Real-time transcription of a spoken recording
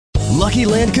Lucky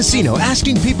Land Casino,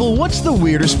 asking people, what's the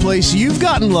weirdest place you've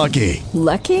gotten lucky?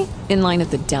 Lucky? In line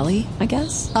at the deli, I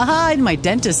guess? Aha, in my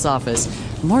dentist's office.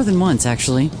 More than once,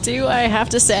 actually. Do I have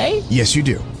to say? Yes, you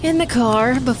do. In the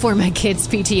car before my kids'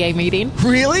 PTA meeting.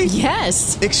 Really?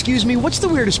 Yes. Excuse me, what's the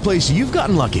weirdest place you've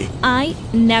gotten lucky? I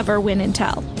never win and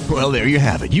tell. Well, there you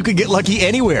have it. You can get lucky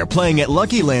anywhere, playing at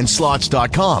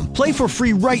LuckyLandSlots.com. Play for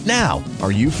free right now.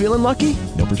 Are you feeling lucky?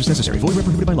 No purchase necessary. Void where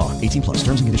prohibited by law. 18 plus.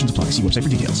 Terms and conditions apply. See website for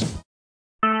details.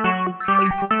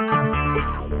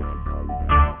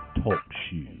 Talk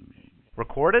shoes.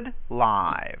 Recorded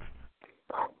live.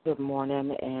 Good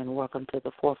morning and welcome to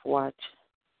the Fourth Watch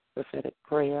Prophetic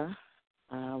Prayer.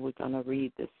 We're going to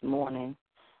read this morning.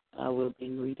 We'll be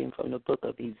reading from the book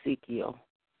of Ezekiel.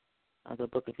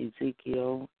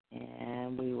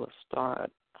 And we will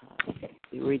start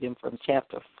reading from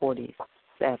chapter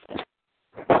 47.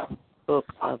 Book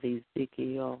of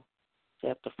Ezekiel,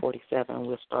 chapter 47.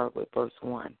 We'll start with verse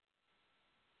 1.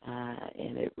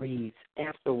 And it reads,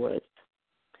 Afterwards,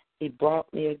 he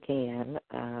brought me again.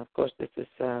 Of course, this is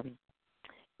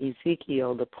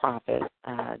Ezekiel, the prophet,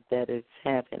 that is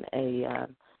having a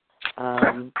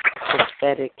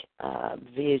prophetic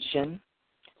vision.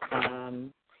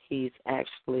 He's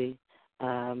actually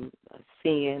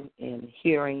seeing and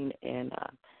hearing, and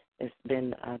it's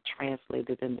been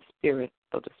translated in the spirit,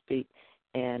 so to speak.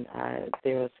 And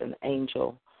there's an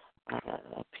angel,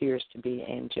 appears to be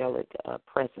angelic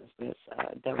presence that's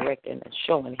directing and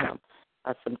showing him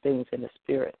some things in the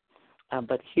spirit.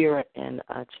 But here in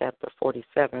chapter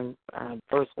 47,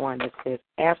 verse 1, it says,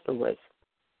 Afterwards,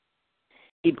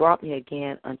 he brought me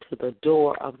again unto the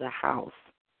door of the house,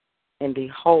 and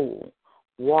behold,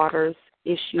 waters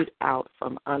issued out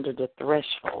from under the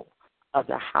threshold of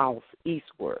the house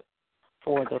eastward.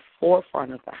 For the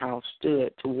forefront of the house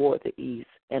stood toward the east,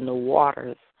 and the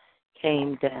waters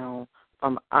came down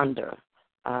from under,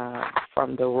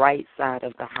 from the right side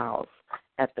of the house,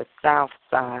 at the south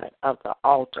side of the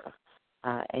altar.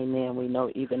 Amen. We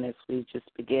know, even as we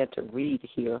just began to read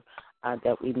here,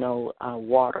 that we know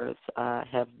waters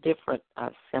have different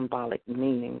symbolic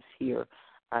meanings here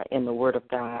in the Word of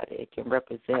God. It can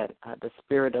represent the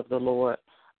Spirit of the Lord.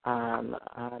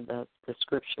 The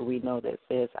scripture we know that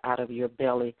says, out of your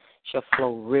belly shall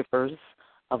flow rivers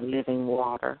of living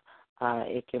water.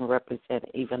 It can represent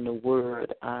even the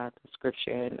Word. The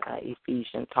scripture in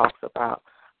Ephesians talks about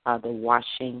the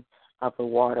washing of the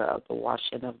water, of the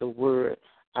washing of the Word.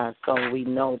 So we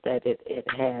know that it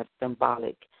has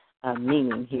symbolic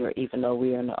meaning here, even though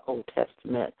we are in the Old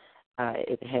Testament.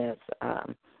 It has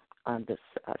this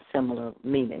similar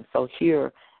meaning. So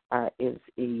here is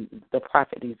the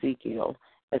prophet Ezekiel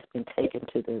has been taken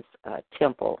to this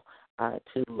temple,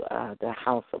 to the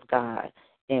house of God,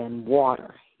 and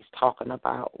water. He's talking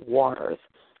about waters,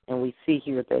 and we see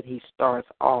here that he starts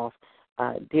off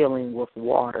dealing with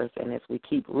waters, and as we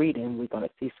keep reading, we're going to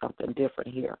see something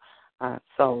different here.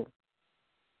 So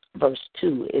verse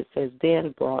 2, it says,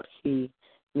 Then brought he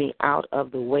me out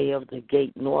of the way of the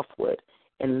gate northward,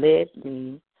 and led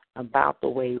me about the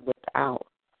way without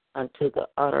unto the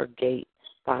utter gate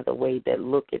by the way that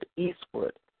looketh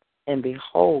eastward. And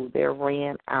behold, there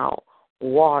ran out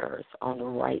waters on the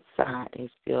right side. He's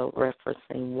still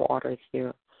referencing waters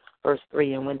here. Verse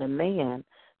 3, And when the man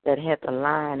that had the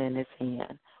line in his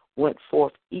hand went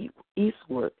forth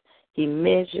eastward, he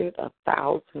measured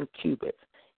 1,000 cubits,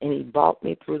 and he brought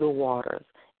me through the waters,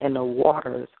 and the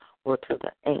waters were to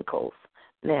the ankles.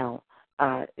 Now,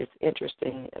 it's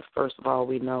interesting. First of all,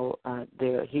 we know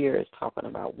here is talking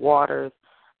about waters,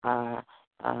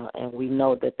 and we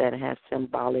know that has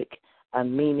symbolic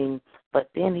meaning. But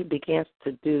then he begins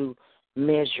to do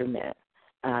measurement.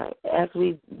 As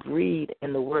we read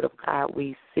in the Word of God,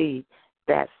 we see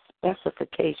that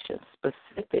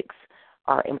specifics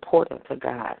are important to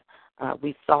God.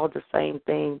 We saw the same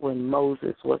thing when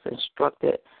Moses was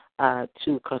instructed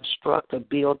to construct or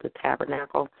build the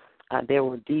tabernacle. There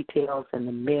were details in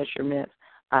the measurements,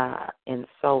 and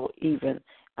so even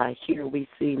here we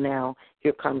see now,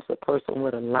 here comes a person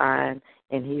with a line,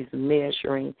 and he's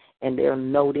measuring, and they're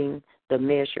noting the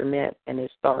measurement, and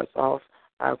it starts off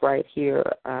right here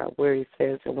where he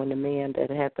says, And when the man that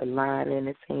had the line in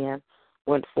his hand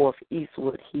went forth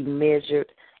eastward, he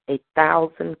measured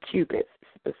 1,000 cubits,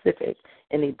 specific,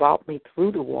 and he brought me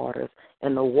through the waters,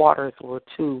 and the waters were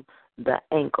to the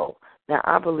ankle. Now,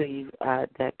 I believe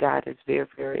that God is very,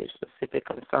 very specific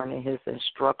concerning his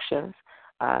instructions,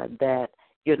 that,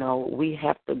 we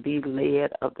have to be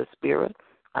led of the Spirit.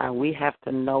 We have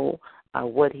to know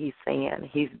what he's saying.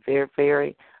 He's very,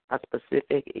 very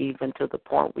specific, even to the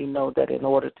point we know that in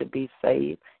order to be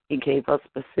saved, He gave us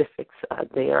specifics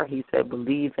there. He said,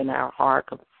 believe in our heart,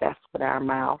 confess with our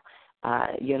mouth.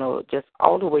 Just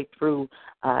all the way through,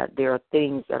 there are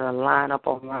things that are line up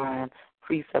on line,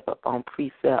 precept upon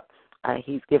precept.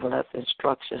 He's given us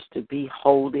instructions to be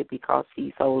holy because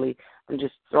he's holy. I'm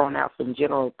just throwing out some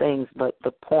general things, but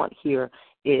the point here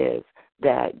is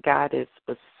that God is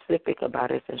specific about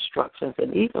his instructions,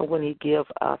 and even when he gives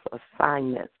us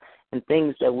assignments and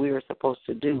things that we are supposed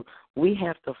to do, we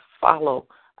have to follow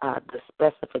the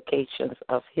specifications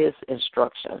of his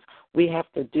instructions. We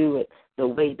have to do it the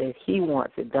way that he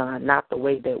wants it done, not the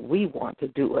way that we want to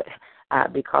do it,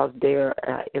 because there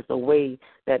is a way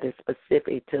that is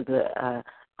specific to the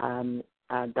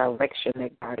direction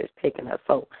that God has taken us.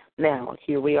 So now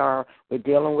here we are. We're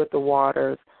dealing with the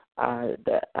waters.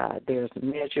 There's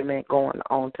measurement going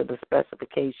on to the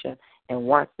specification, and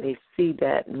once they see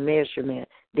that measurement,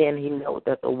 then he knows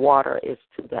that the water is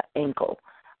to the ankle.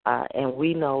 And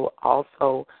we know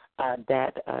also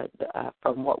that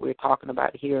from what we're talking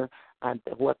about here,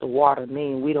 what the water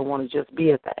means, we don't want to just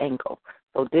be at the ankle.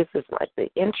 So this is like the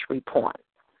entry point.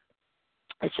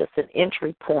 It's just an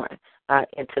entry point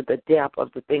into the depth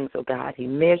of the things of God. He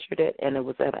measured it, and it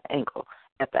was at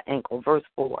the ankle. Verse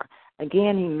 4.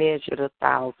 Again, he measured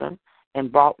 1,000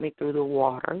 and brought me through the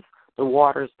waters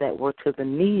that were to the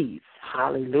knees.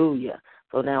 Hallelujah.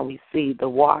 So now we see the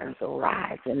waters are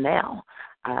rising now.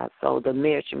 So the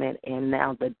measurement and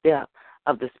now the depth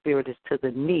of the Spirit is to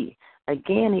the knee.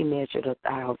 Again, he measured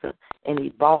 1,000, and he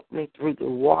brought me through the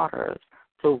waters,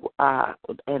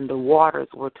 and the waters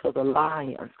were to the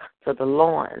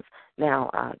loins. Now,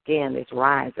 again, it's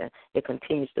rising. It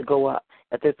continues to go up.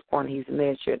 At this point, he's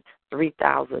measured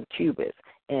 3,000 cubits.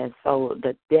 And so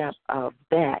the depth of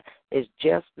that is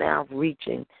just now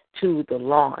reaching to the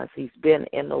loins. He's been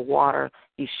in the water.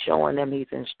 He's showing them. He's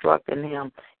instructing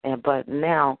him. But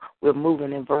now we're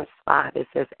moving in verse 5. It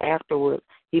says, afterwards,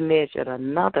 he measured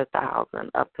another 1,000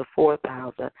 up to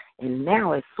 4,000. And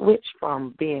now it switched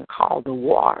from being called the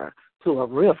water to a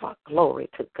river. Glory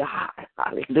to God.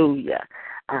 Hallelujah.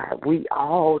 We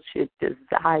all should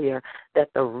desire that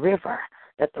the river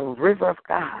of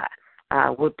God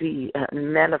would be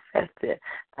manifested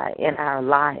in our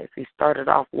lives. He started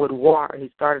off with water.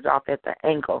 He started off at the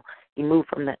ankle. He moved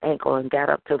from the ankle and got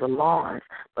up to the loins.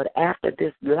 But after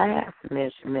this last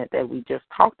measurement that we just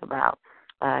talked about,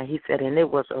 he said, and it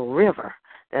was a river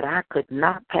that I could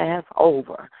not pass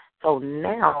over. So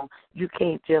now you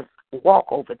can't just walk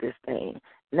over this thing.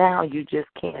 Now you just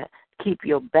can't keep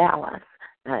your balance.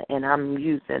 And I'm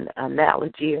using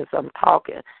analogy as I'm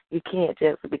talking. You can't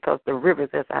just, because the rivers,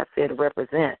 as I said,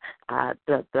 represent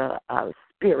the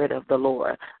Spirit of the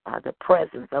Lord, the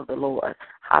presence of the Lord.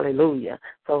 Hallelujah.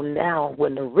 So now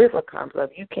when the river comes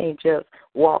up, you can't just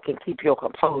walk and keep your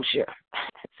composure.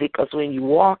 Because when you're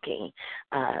walking,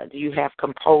 you have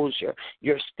composure.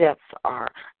 Your steps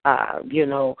are,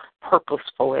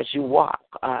 purposeful as you walk.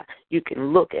 You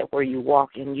can look at where you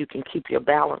walk and you can keep your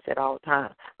balance at all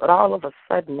times. But all of a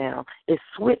sudden now, it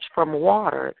switched from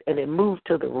waters and it moved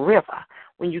to the river.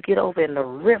 When you get over in the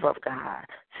river of God,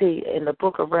 see, in the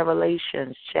book of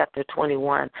Revelation, chapter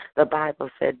 21, the Bible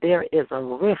said there is a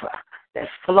river that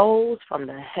flows from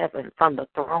the heaven, from the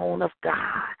throne of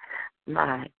God.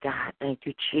 My God, thank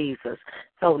you, Jesus.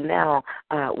 So now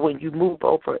when you move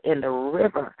over in the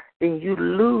river, then you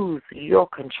lose your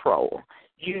control.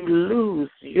 You lose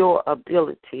your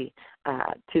ability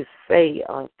to say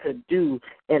or to do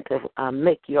and to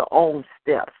make your own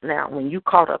steps. Now, when you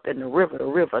caught up in the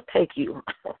river take you.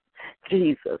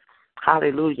 Jesus.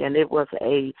 Hallelujah. And it was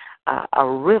a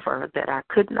river that I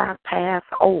could not pass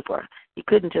over. You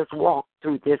couldn't just walk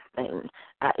through this thing.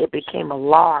 It became a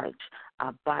large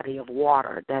body of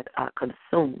water that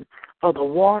consumed. For the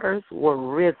waters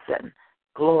were risen.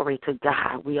 Glory to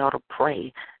God. We ought to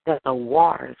pray that the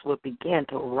waters would begin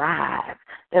to rise,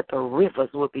 that the rivers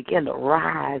would begin to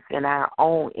rise in our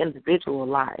own individual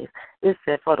lives. It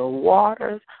said, for the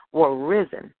waters were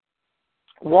risen,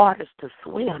 waters to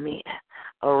swim in,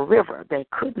 a river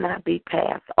that could not be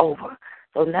passed over.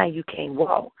 So now you can't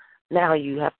walk. Now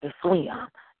you have to swim.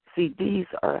 See, these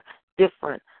are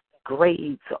different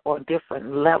grades or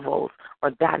different levels or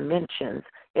dimensions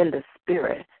in the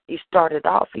Spirit. He started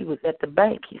off, he was at the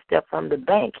bank. He stepped from the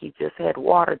bank. He just had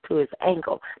water to his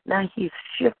ankle. Now he's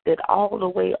shifted all the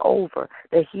way over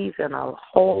that he's in a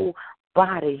whole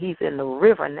body. He's in the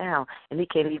river now, and he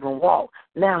can't even walk.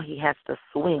 Now he has to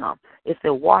swim. It's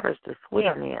the waters to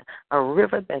swim in, a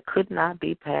river that could not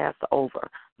be passed over.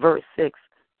 Verse 6,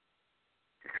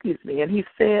 and he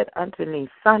said unto me,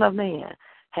 Son of man,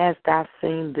 hast thou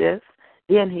seen this?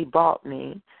 Then he brought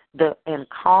me and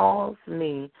caused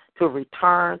me to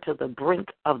return to the brink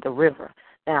of the river.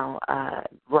 Now,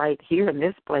 right here in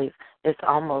this place, it's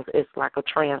like a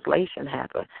translation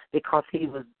happened because he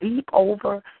was deep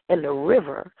over in the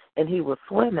river and he was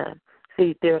swimming.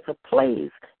 See, there's a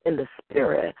place in the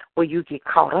spirit where you get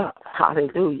caught up.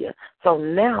 Hallelujah. So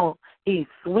now he's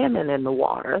swimming in the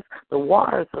waters. The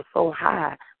waters are so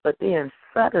high, but then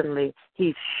suddenly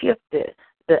he's shifted.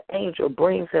 The angel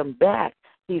brings him back.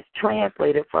 He's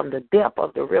translated from the depth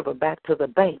of the river back to the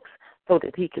banks so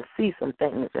that he can see some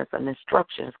things and some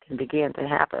instructions can begin to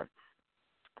happen.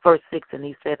 Verse 6, and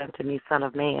he said unto me, Son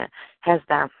of man, hast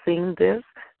thou seen this?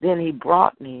 Then he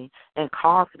brought me and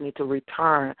caused me to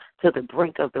return to the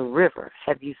brink of the river.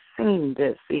 Have you seen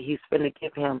this? See, he's going to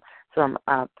give him some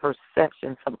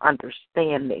perception, some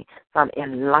understanding, some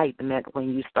enlightenment when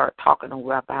you start talking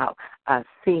about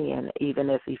seeing,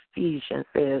 even as Ephesians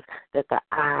says that the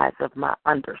eyes of my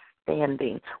understanding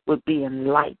would be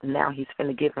enlightened. Now he's going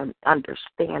to give him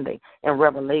understanding and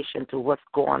revelation to what's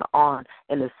going on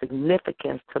and the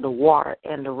significance to the water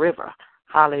and the river.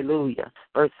 Hallelujah.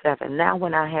 Verse 7, now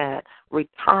when I had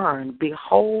returned,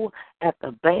 behold, at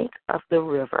the bank of the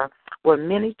river were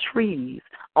many trees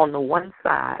on the one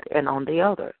side and on the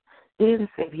other. Then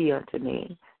said he unto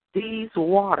me, these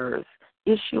waters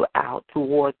issue out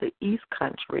toward the east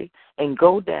country and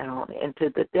go down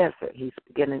into the desert. He's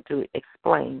beginning to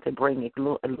explain, to bring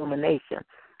illumination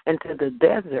into the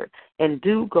desert, and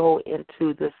do go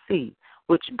into the sea,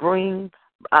 which being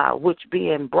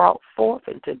brought forth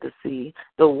into the sea,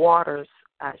 the waters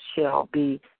shall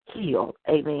be healed.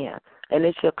 Amen. And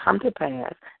it shall come to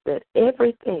pass that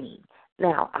everything,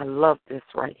 now I love this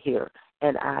right here,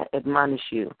 and I admonish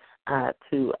you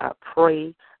to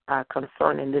pray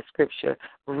concerning this scripture,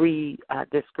 read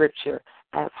this scripture,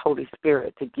 ask Holy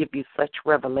Spirit to give you such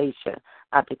revelation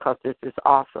because this is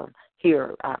awesome.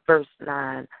 Here, verse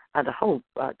 9, the whole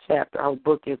chapter, whole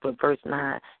book is with verse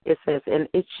 9. It says, and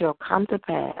it shall come to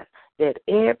pass that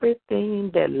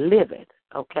everything that liveth,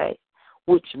 okay,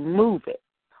 which moveth,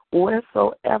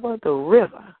 wheresoever the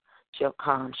river shall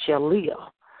come, shall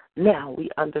live. Now we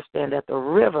understand that the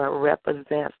river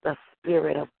represents the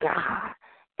Spirit of God.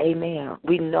 Amen.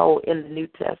 We know in the New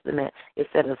Testament it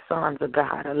said the sons of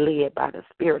God are led by the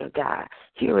Spirit of God.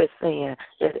 Here it's saying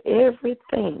that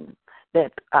everything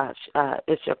that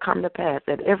it shall come to pass,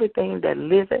 that everything that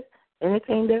liveth,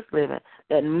 anything that's living,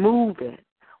 that moveth,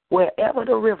 wherever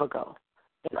the river goes.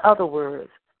 In other words,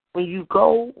 when you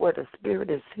go where the Spirit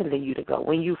is sending you to go,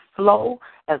 when you flow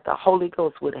as the Holy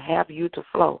Ghost would have you to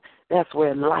flow, that's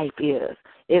where life is.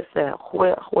 It said,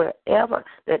 wherever,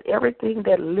 that everything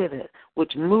that liveth,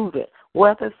 which moveth,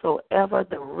 whithersoever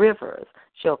the rivers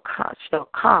shall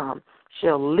come,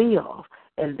 shall live,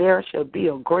 and there shall be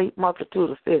a great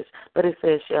multitude of fish. But it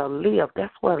says shall live.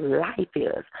 That's where life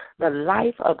is. The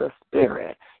life of the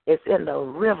Spirit is in the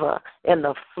river, in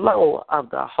the flow of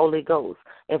the Holy Ghost.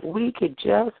 If we could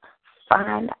just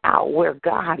find out where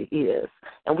God is,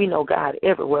 and we know God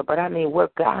everywhere, but I mean where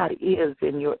God is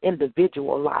in your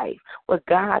individual life, what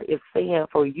God is saying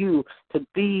for you to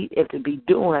be and to be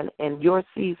doing in your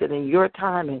season, in your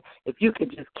timing, if you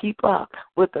could just keep up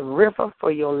with the river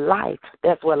for your life,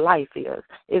 that's what life is.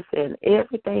 It's in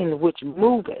everything which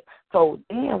moveth. So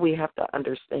then we have to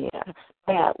understand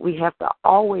that we have to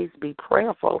always be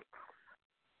prayerful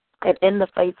and in the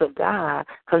face of God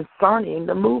concerning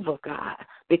the move of God,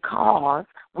 because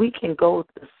we can go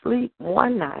to sleep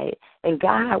one night and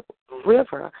God's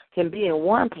river can be in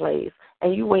one place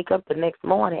and you wake up the next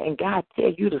morning and God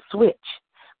tell you to switch.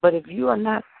 But if you are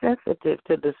not sensitive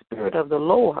to the Spirit of the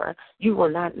Lord, you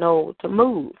will not know to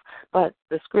move. But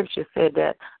the scripture said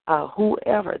that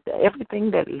everything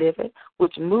that liveth,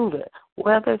 which moveth,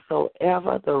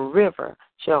 whithersoever the river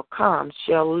shall come,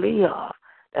 shall live.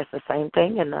 That's the same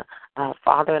thing in the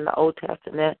Father in the Old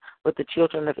Testament with the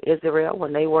children of Israel.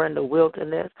 When they were in the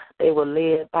wilderness, they were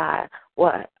led by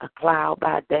what? A cloud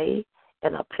by day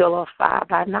and a pillar of fire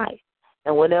by night.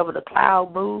 And whenever the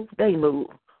cloud moved, they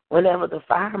moved. Whenever the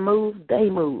fire moved, they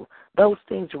moved. Those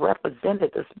things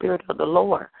represented the Spirit of the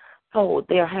Lord. So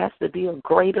there has to be a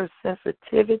greater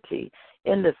sensitivity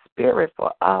in the Spirit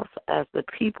for us as the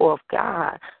people of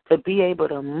God to be able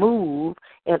to move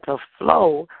and to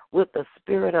flow with the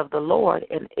Spirit of the Lord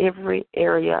in every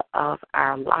area of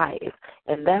our life.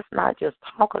 And that's not just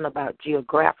talking about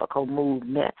geographical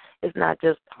movement. It's not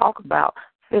just talking about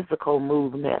physical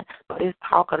movement, but it's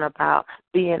talking about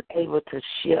being able to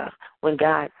shift when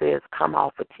God says, come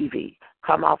off of TV,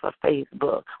 come off of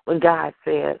Facebook. When God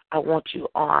says, I want you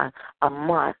on a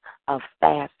month of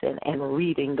fasting and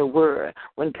reading the Word.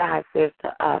 When God says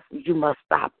to us, you must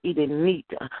stop eating meat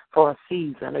for a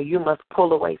season, or you must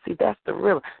pull away. See, that's the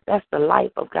river. That's the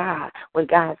life of God. When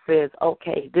God says,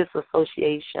 okay, this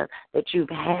association that you've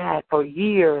had for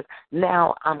years,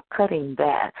 now I'm cutting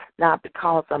that, not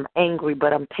because I'm angry,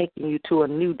 but I'm taking you to a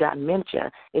new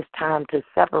dimension. It's time to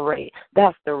separate.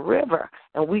 That's the river.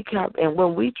 And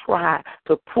when we try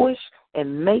to push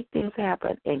and make things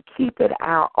happen and keep it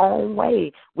our own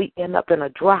way, we end up in a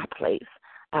dry place.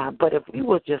 But if we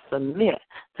will just submit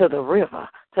to the river,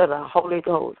 to the Holy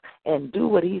Ghost, and do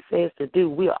what he says to do,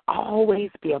 we'll always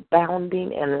be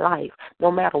abounding in life,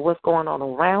 no matter what's going on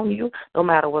around you, no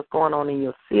matter what's going on in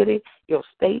your city, your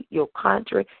state, your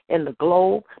country, in the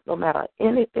globe, no matter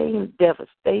anything,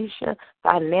 devastation,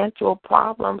 financial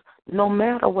problems, no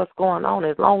matter what's going on,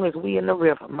 as long as we in the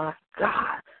river, my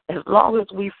God, as long as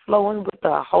we flowing with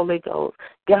the Holy Ghost,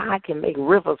 God can make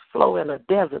rivers flow in a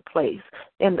desert place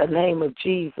in the name of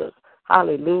Jesus.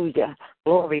 Hallelujah.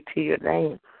 Glory to your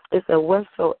name. It said,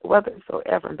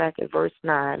 whethersoever, back at verse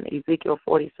 9, Ezekiel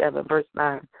 47, verse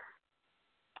 9,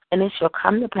 and it shall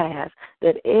come to pass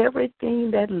that everything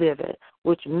that liveth,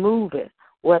 which moveth,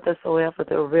 whithersoever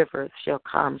the rivers shall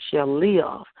come, shall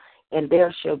live, and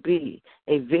there shall be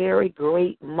a very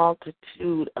great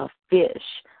multitude of fish.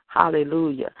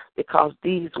 Hallelujah, because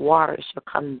these waters shall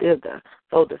come thither.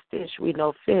 So the fish, we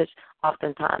know fish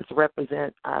oftentimes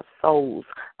represent souls,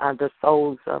 the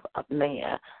souls of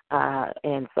man.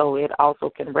 And so it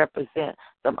also can represent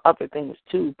some other things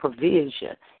too,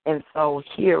 provision. And so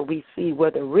here we see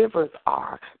where the rivers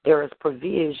are, there is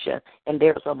provision and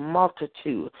there's a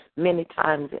multitude. Many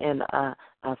times in a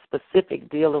specific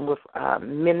dealing with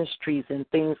ministries and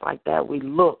things like that, we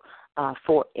look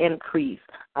for increase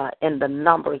in the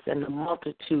numbers and the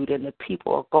multitude, and the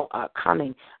people are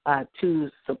coming to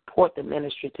support the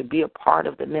ministry, to be a part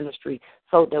of the ministry,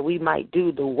 so that we might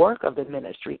do the work of the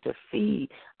ministry to feed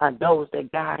those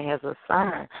that God has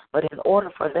assigned. But in order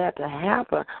for that to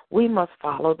happen, we must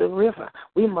follow the river.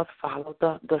 We must follow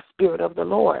the Spirit of the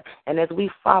Lord. And as we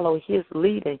follow his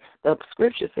leading, the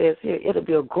scripture says here, it'll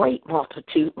be a great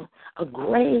multitude of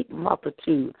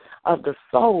the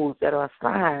souls that are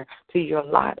assigned to your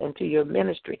lot and to your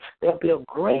ministry. There'll be a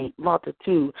great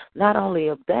multitude, not only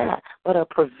of that, but a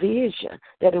provision,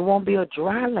 that it won't be a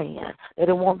dry land, that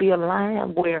it won't be a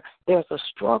land where there's a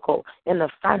struggle in the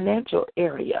financial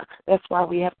area. That's why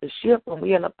we have to shift when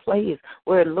we're in a place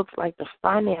where it looks like the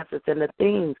finances and the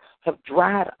things have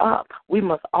dried up. We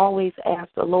must always ask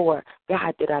the Lord,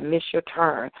 God, did I miss your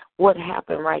turn? What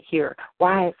happened right here?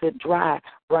 Why is it dry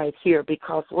right here?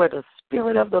 Because where the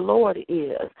Spirit of the Lord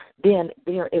is, then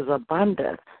there is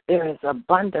abundance. There is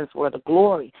abundance where the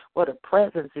glory, where the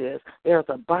presence is. There's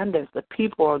abundance. The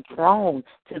people are drawn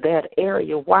to that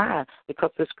area. Why?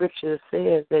 Because the scripture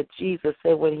says that Jesus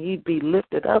said when he be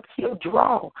lifted up, he'll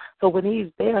draw. So when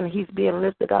he's there and he's being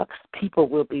lifted up, people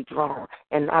will be drawn.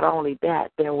 And not only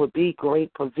that, there will be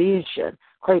great provision,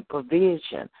 great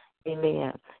provision.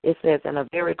 Amen. It says, and a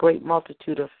very great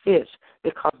multitude of fish,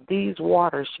 because these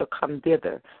waters shall come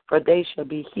thither, for they shall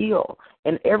be healed,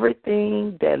 and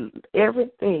everything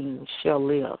shall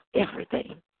live.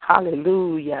 Everything.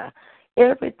 Hallelujah.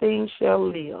 Everything shall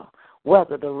live,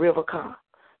 whether the river come.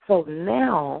 So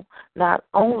now, not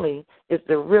only is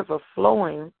the river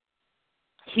flowing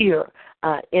here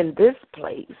in this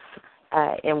place,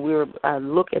 and we're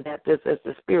looking at this as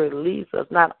the Spirit leads us,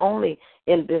 not only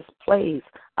in this place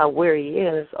where he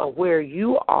is or where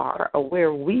you are or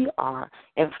where we are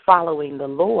and following the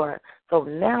Lord. So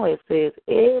now it says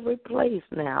every place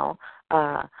now,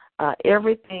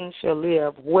 everything shall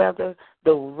live, whether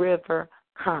the river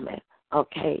cometh.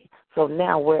 Okay, so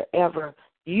now wherever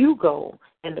you go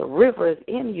and the river is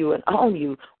in you and on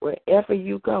you, wherever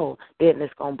you go, then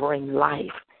it's going to bring life.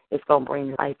 It's going to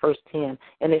bring life. Verse 10,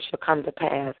 and it shall come to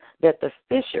pass that the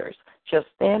fishers shall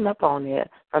stand up on it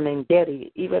from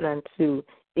En-Gedi even unto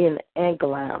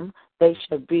En-Eglaim. They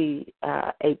shall be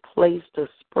a place to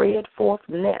spread forth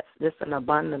nets. This is an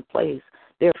abundant place.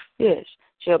 Their fish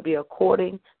shall be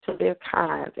according to their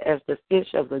kinds, as the fish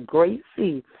of the great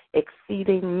sea,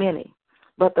 exceeding many.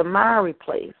 But the miry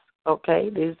place, okay,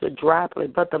 these are dry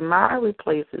places, but the miry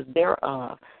places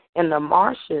thereof, and the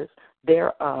marshes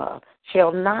thereof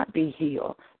shall not be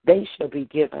healed. They shall be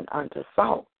given unto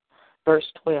salt. Verse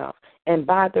 12, and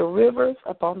by the rivers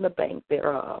upon the bank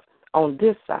thereof, on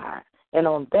this side and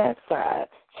on that side,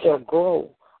 shall grow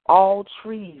all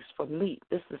trees for meat.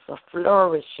 This is a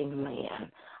flourishing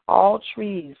land. All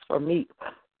trees for meat,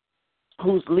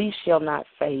 whose leaf shall not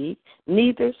fade,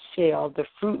 neither shall the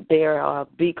fruit thereof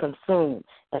be consumed.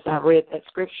 as I read that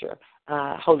scripture,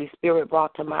 Holy Spirit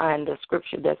brought to mind the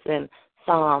scripture that's in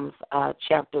Psalms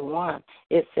chapter 1.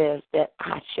 It says that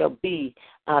I shall be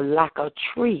like a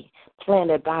tree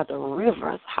planted by the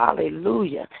rivers,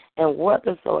 hallelujah, and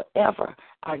whithersoever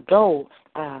I go,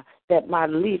 that my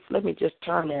leaf, let me just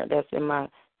turn there, that's in my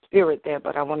spirit there,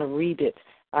 but I want to read it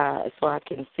so I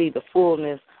can see the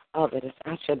fullness of it.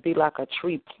 I shall be like a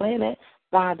tree planted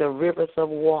by the rivers of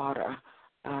water,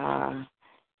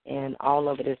 and all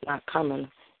of it is not coming.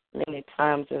 Many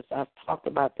times as I've talked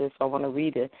about this, I want to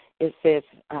read it. It says,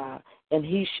 and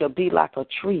he shall be like a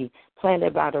tree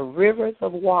planted by the rivers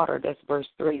of water. That's verse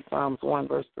 3, Psalms 1,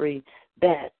 verse 3.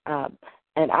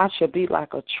 And I shall be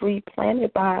like a tree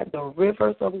planted by the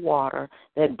rivers of water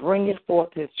that bringeth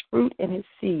forth his fruit in his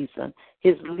season.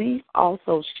 His leaf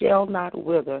also shall not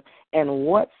wither, and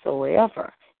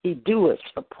whatsoever he doeth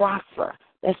shall prosper.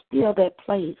 That's still that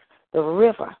place, the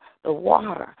river, the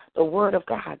water, the word of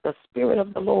God, the Spirit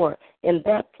of the Lord. In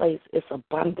that place is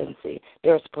abundancy.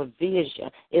 There's provision.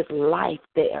 It's life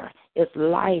there. It's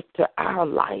life to our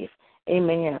life.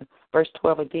 Amen. Verse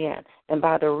 12 again. And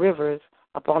by the rivers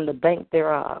upon the bank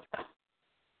thereof,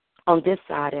 on this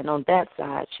side and on that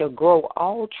side, shall grow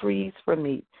all trees for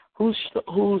meat, whose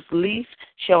leaf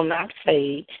shall not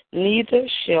fade, neither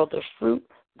shall the fruit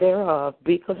thereof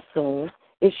be consumed.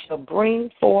 It shall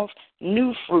bring forth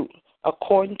new fruit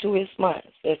according to his months.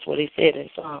 That's what he said in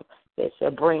Psalm. It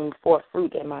shall bring forth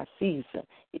fruit in my season.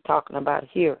 He's talking about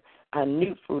here a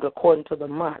new fruit according to the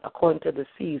month, according to the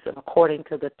season, according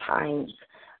to the times.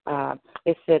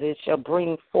 It said it shall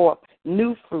bring forth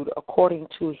new fruit according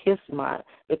to his month,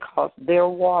 because their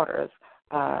waters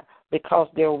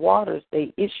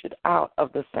they issued out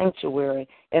of the sanctuary,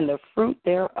 and the fruit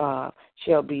thereof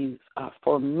shall be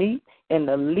for meat, and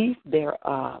the leaf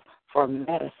thereof for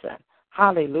medicine.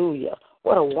 Hallelujah.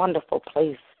 What a wonderful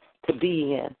place to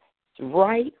be in. It's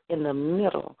right in the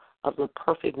middle of the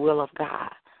perfect will of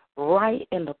God, right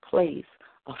in the place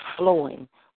of flowing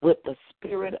with the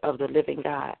Spirit of the living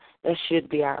God. That should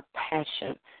be our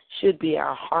passion, should be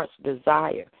our heart's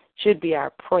desire, should be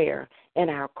our prayer and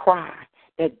our cry,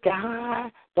 that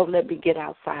God, don't let me get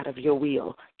outside of your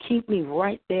will. Keep me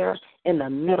right there in the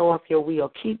middle of your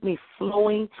will. Keep me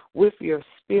flowing with your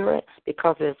Spirit,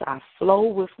 because as I flow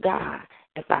with God,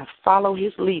 as I follow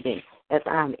his leading, as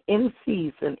I'm in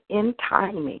season, in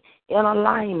timing, in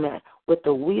alignment with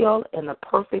the will and the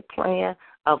perfect plan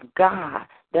of God,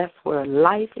 that's where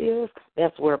life is,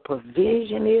 that's where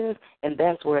provision is, and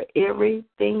that's where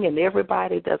everything and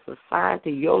everybody that's assigned to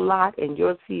your lot and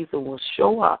your season will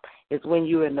show up, is when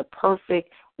you're in the perfect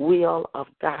will of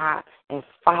God and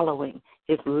following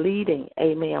his leading.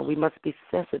 Amen. We must be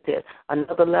sensitive,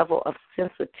 another level of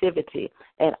sensitivity,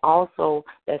 and also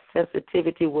that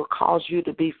sensitivity will cause you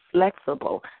to be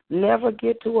flexible. Never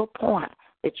get to a point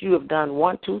that you have done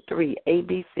 1, 2, 3,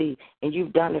 ABC, and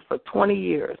you've done it for 20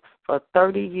 years, for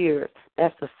 30 years.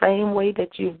 That's the same way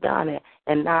that you've done it,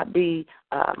 and not be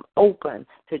open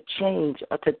to change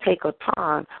or to take a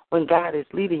turn when God is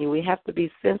leading you. We have to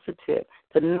be sensitive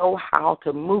to know how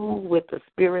to move with the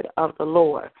Spirit of the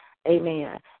Lord.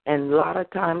 Amen. And a lot of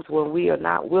times when we are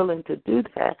not willing to do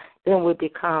that, then we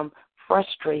become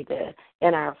frustrated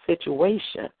in our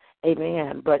situation.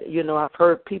 Amen. But, I've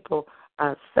heard people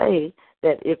say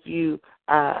that if you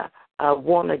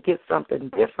want to get something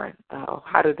different,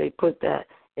 how do they put that?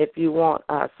 If you want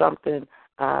something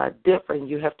different,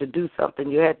 you have to do something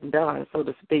you hadn't done, so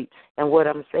to speak. And what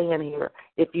I'm saying here,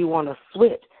 if you want to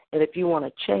switch, and if you want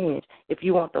to change, if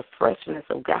you want the freshness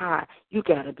of God, you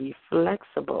got to be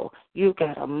flexible. You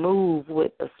got to move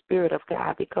with the Spirit of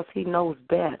God, because he knows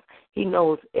best. He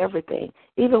knows everything.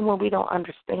 Even when we don't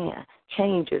understand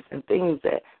changes and things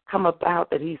that come about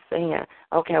that he's saying,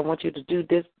 okay, I want you to do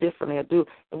this differently. Or do.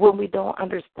 And when we don't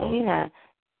understand,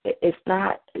 it's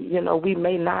not, we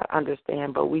may not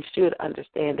understand, but we should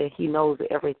understand that he knows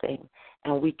everything.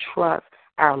 And we trust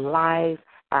our lives,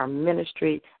 our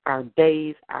ministry, our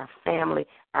days, our family,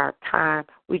 our time.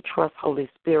 We trust Holy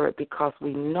Spirit because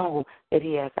we know that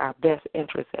he has our best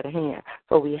interests at hand.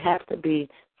 So we have to be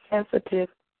sensitive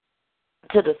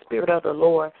to the Spirit of the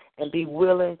Lord and be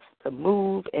willing to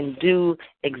move and do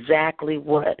exactly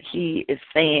what he is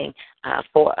saying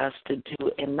for us to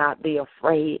do, and not be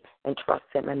afraid, and trust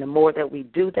him. And the more that we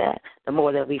do that, the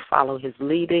more that we follow his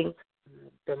leading,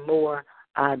 the more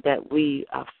that we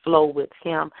flow with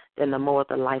him, then the more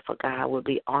the life of God will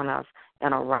be on us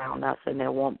and around us, and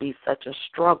there won't be such a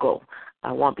struggle.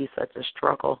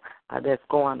 That's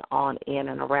going on in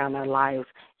and around our lives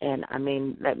And, I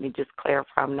mean, let me just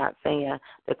clarify, I'm not saying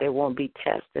that there won't be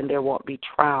tests and there won't be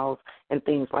trials and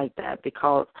things like that,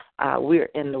 because we're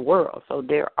in the world. So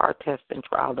there are tests and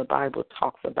trials. The Bible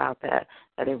talks about that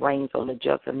it rains on the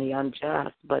just and the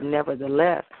unjust. But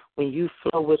nevertheless, when you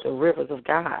flow with the rivers of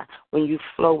God, when you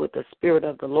flow with the Spirit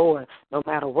of the Lord, no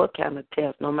matter what kind of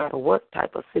test, no matter what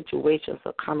type of situations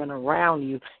are coming around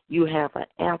you, you have an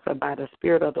answer by the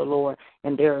Spirit of the Lord,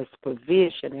 and there is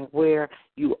provision in where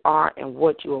you are and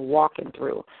what you are walking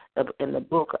through. In the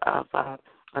book of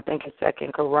I think in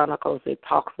 2 Chronicles, it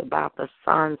talks about the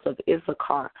sons of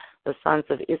Issachar. The sons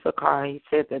of Issachar, he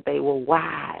said that they were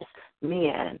wise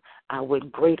men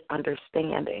with great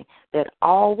understanding that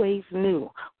always knew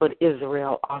what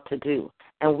Israel ought to do.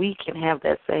 And we can have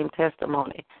that same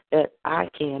testimony that I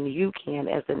can, you can,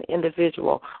 as an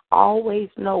individual, always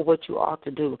know what you ought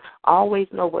to do, always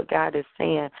know what God is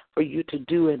saying for you to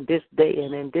do in this day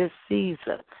and in this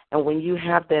season. And when you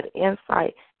have that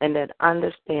insight and that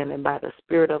understanding by the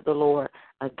Spirit of the Lord,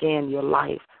 again, your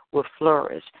life will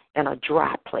flourish in a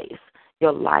dry place.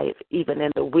 Your life, even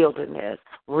in the wilderness,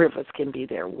 rivers can be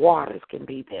there, waters can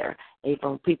be there.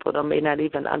 Even people that may not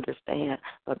even understand,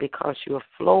 but because you are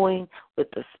flowing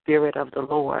with the Spirit of the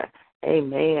Lord.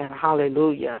 Amen.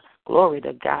 Hallelujah. Glory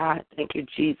to God. Thank you,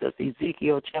 Jesus.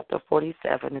 Ezekiel chapter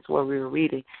 47 is what we were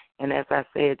reading. And as I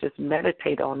said, just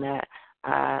meditate on that,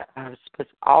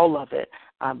 all of it,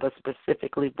 but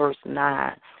specifically verse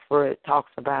 9, where it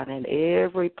talks about in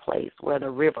every place where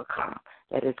the river comes,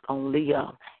 that it's going to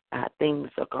live. Things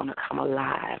are going to come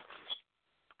alive.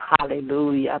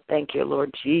 Hallelujah. Thank you,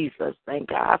 Lord Jesus. Thank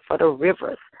God for the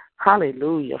rivers.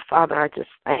 Hallelujah. Father, I just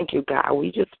thank you, God.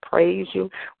 We just praise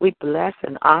you. We bless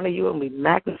and honor you, and we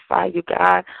magnify you,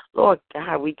 God. Lord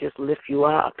God, we just lift you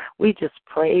up. We just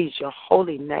praise your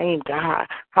holy name, God.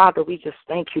 Father, we just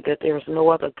thank you that there is no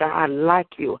other God like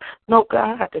you, no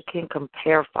God that can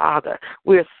compare, Father.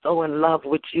 We're so in love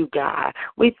with you, God.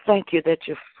 We thank you that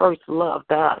you first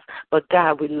loved us, but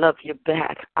God, we love you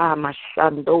back.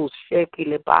 Mashando Sheki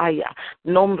Lebaya,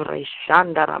 Nombre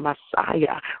Shandara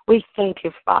Masaya. We thank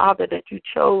you, Father, that you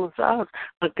chose us,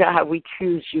 but God, we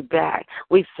choose you back.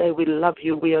 We say we love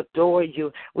you, we adore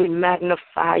you, we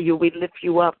magnify you, we lift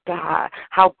you up, God.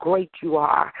 How great you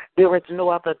are. There is no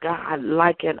other God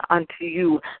like and unto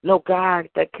you, no God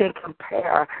that can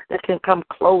compare, that can come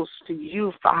close to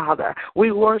you, Father.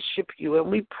 We worship you and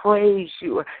we praise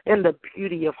you in the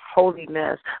beauty of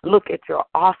holiness. Look at your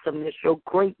awesomeness, your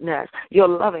greatness, your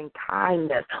loving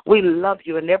kindness. We love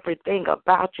you and everything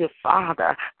about you,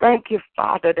 Father. Thank you,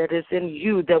 Father, that it's in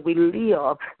you that we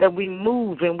live, that we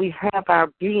move, and we have our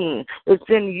being. It's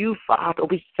in you, Father.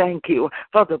 We thank you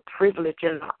for the privilege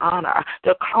and the honor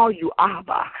to call you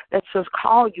Abba, that says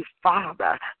call you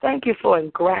Father. Thank you for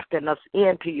engrafting us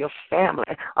into your family,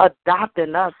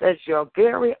 adopting us as your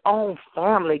very own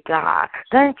family, God.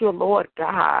 Thank you, Lord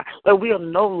God, that we are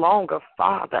no longer,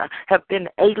 Father, have been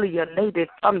alienated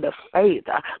from the faith,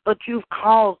 but you've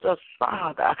caused us,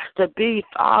 Father, to be,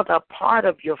 Father, part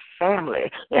of your family.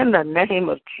 In the name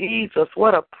of Jesus,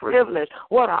 what a privilege,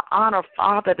 what an honor,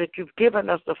 Father, that you've given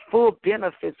us the full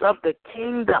benefits of the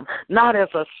kingdom, not as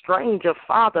a stranger,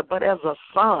 Father, but as a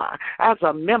son, as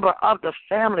a member of the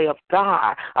family of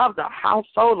God, of the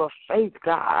household of faith,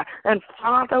 God. And,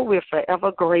 Father, we're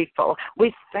forever grateful.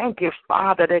 We thank you,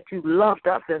 Father, that you loved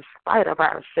us in spite of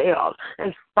ourselves,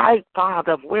 in spite,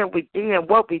 Father, of where we been,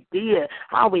 what we did,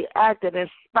 how we acted, in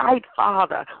spite,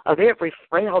 Father, of every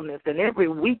frailness and every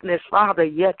weakness, Father,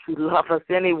 yet you love us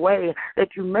anyway, that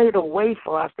you made a way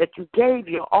for us, that you gave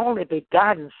your only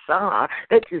begotten Son,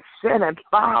 that you sent him,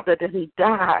 Father, that he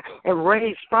died and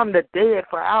raised from the dead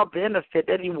for our benefit,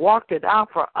 that he walked it out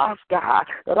for us, God,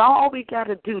 that all we got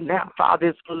to do now, Father,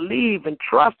 is believe and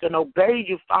trust and obey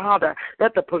you, Father,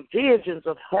 that the provisions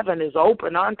of heaven is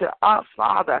open unto us,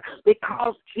 Father,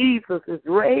 because Jesus is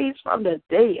raised from the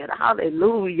dead.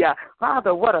 Hallelujah.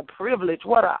 Father, what a privilege,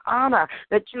 what an honor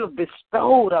that you have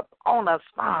bestowed upon us,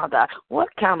 Father. What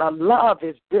kind of love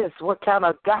is this? What kind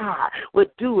of God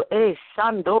would do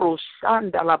Shandoro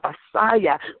Shandala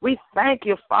Basaya? We thank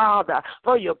you, Father,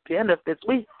 for your benefits.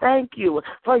 We thank you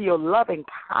for your loving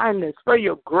kindness, for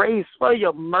your grace, for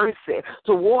your mercy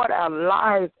toward our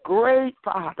lives. Great,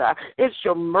 Father, it's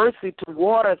your mercy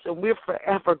toward us, and we're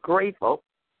forever grateful.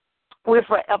 We're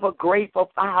forever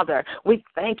grateful, Father. We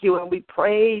thank you and we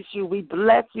praise you. We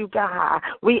bless you, God.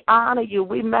 We honor you.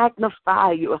 We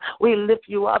magnify you. We lift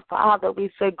you up, Father.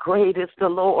 We say, great is the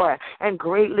Lord and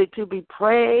greatly to be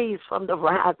praised from the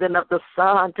rising of the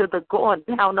sun to the going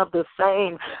down of the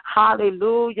same.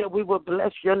 Hallelujah. We will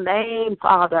bless your name,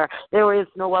 Father. There is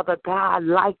no other God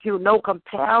like you, no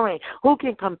comparing. Who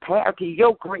can compare to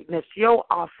your greatness, your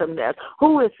awesomeness?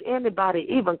 Who is anybody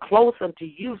even closer to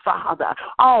you, Father?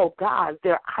 All gods,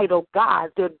 they're idol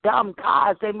gods, they're dumb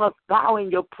gods. They must bow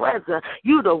in your presence.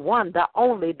 You the one, the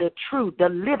only, the true, the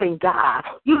living God.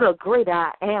 You the great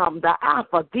I am, the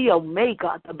Alpha, the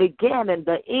Omega, the beginning,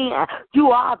 the end. You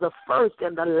are the first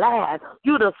and the last.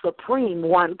 You the supreme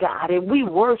one, God, and we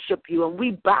worship you and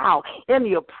we bow in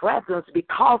your presence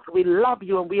because we love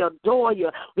you and we adore you,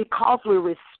 because we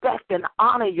respect and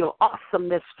honor your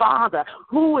awesomeness, Father.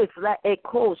 Who is like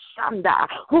Eko Shanda?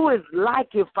 Who is like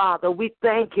you, Father? We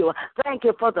thank you. Thank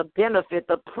you for the benefit,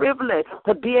 the privilege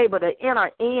to be able to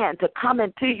enter in, to come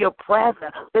into your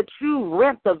presence, that you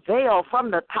rent the veil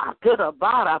from the top to the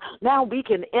bottom. Now we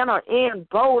can enter in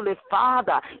boldly,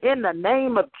 Father, in the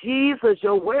name of Jesus.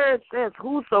 Your word says,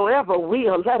 whosoever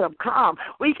will, let him come.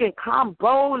 We can come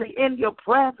boldly in your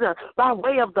presence by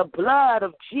way of the blood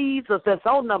of Jesus that's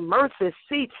on the mercy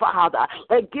seat, Father,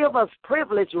 that give us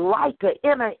privilege, right to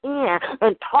enter in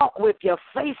and talk with you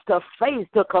face to face,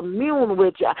 to commune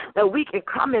with you, that we can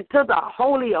come into the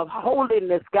holy of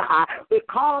holiness, God,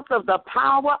 because of the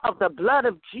power of the blood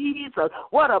of Jesus.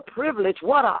 What a privilege,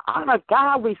 what an honor,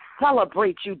 God. We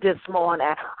celebrate you this morning.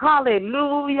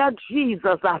 Hallelujah,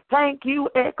 Jesus. I thank you,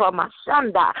 Eko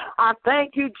Mashanda. I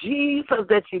thank you, Jesus,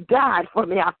 that you died for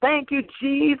me. I thank you,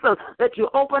 Jesus, that you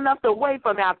opened up the way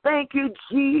for me. I thank you,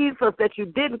 Jesus, that you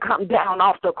didn't come down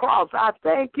off the cross. I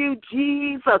thank you,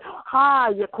 Jesus.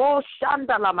 Yeko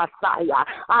Shanda la Messiah.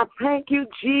 I thank you,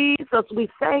 Jesus. We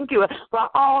thank you for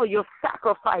all your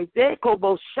sacrifice. Eko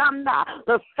Boshanda,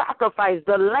 the sacrifice,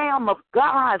 the Lamb of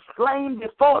God slain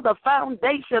before the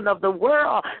foundation of the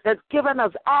world, that's given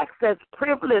us access,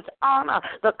 privilege, honor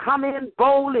to come in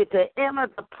boldly, to enter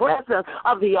the presence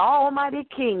of the Almighty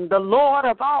King, the Lord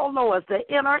of all lords, to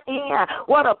enter in.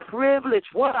 What a privilege,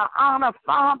 what an honor,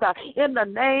 Father, in the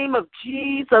name of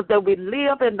Jesus, that we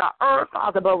live in the earth,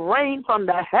 Father, but reign from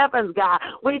the heavens, God.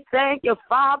 We thank you,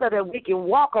 Father, that we can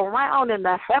walk around in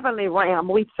the heavenly realm.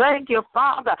 We thank you,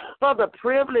 Father, for the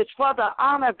privilege, for the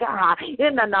honor, God.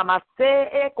 In the Namaste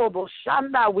Eko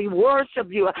Boshanda, we worship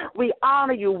you, we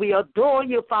honor you, we adore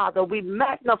you, Father. We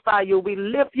magnify you, we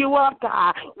lift you up,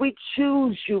 God. We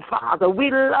choose you, Father.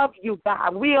 We love you,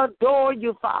 God. We adore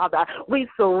you, Father. We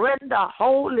surrender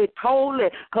wholly, totally,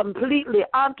 completely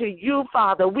unto you,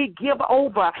 Father. We give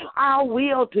over our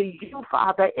will to you,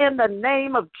 Father, in the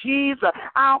name of Jesus.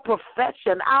 Our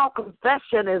profession, our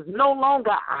confession is no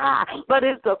longer I, but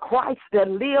it's the Christ that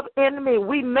live in me.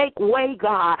 We make way,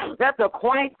 God, that the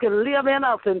Christ can live in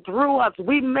us and through us.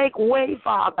 We make way,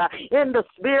 Father, in the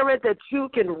spirit that you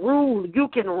can rule, you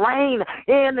can reign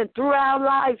in and through our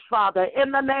lives, Father.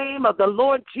 In the name of the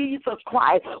Lord Jesus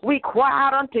Christ, we cry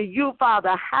out unto you,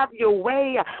 Father. Have your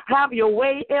way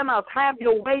in us, have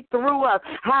your way through us,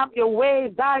 have your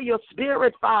way by your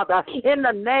spirit, Father, in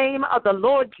the name of the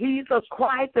Lord Jesus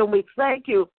Christ. And we thank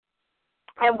you.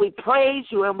 And we praise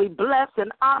you and we bless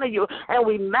and honor you and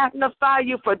we magnify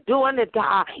you for doing it,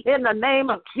 God. In the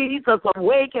name of Jesus,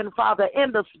 awaken, Father,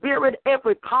 in the spirit,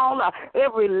 every caller,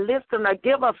 every listener.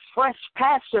 Give us fresh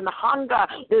passion, hunger,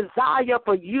 desire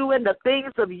for you and the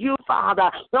things of you,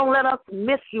 Father. Don't let us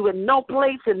miss you in no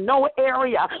place, in no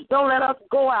area. Don't let us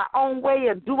go our own way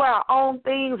and do our own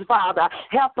things, Father.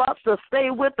 Help us to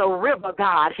stay with the river,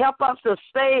 God. Help us to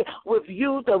stay with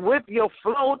you, with your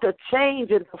flow, to change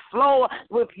and to flow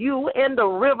with you in the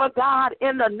river, God,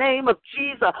 in the name of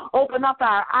Jesus. Open up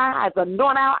our eyes,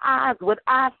 anoint our eyes with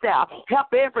eye salve. Help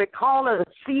every caller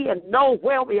to see and know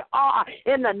where we are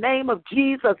in the name of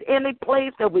Jesus. Any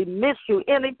place that we miss you,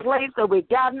 any place that we've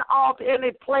gotten off,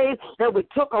 any place that we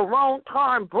took a wrong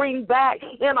turn, bring back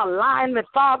in alignment,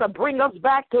 Father. Bring us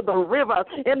back to the river.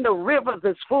 In the rivers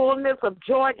is fullness of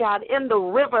joy, God. In the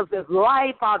rivers is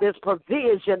life, Father, is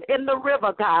provision. In the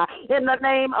river, God, in the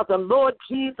name of the Lord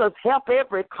Jesus, help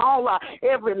every caller,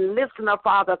 every listener,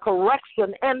 Father,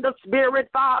 correction in the spirit,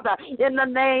 Father, in the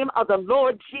name of the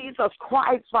Lord Jesus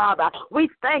Christ, Father. We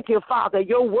thank you, Father.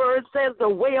 Your word says the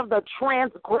way of the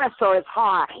transgressor is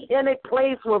hard. Any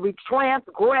place where we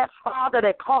transgress, Father,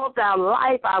 that caused our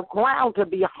life, our ground to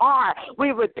be hard,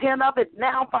 we repent of it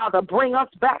now, Father. Bring us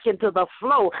back into the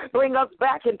flow. Bring us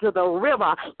back into the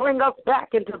river. Bring us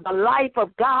back into the life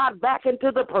of God, back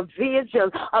into the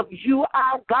provisions of you,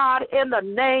 our God, in the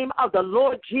name of the the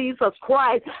Lord Jesus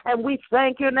Christ. And we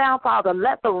thank you now, Father.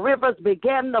 Let the rivers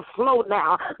begin to flow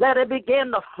now. Let it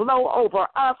begin to flow over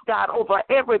us, God, over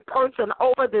every person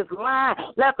over this line.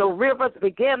 Let the rivers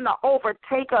begin to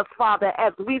overtake us, Father,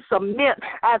 as we submit,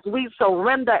 as we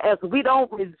surrender, as we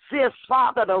don't resist,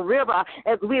 Father, the river,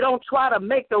 as we don't try to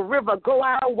make the river go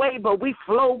our way, but we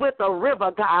flow with the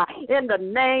river, God. In the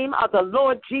name of the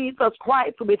Lord Jesus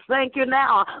Christ, we thank you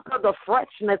now for the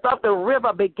freshness of the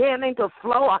river beginning to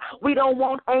flow. We don't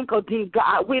want ankle deep,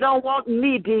 God. We don't want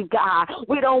knee deep, God.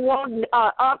 We don't want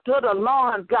up to the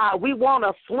lawn, God. We want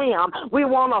to swim. We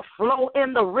want to flow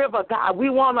in the river, God. We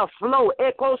want to flow.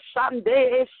 Eko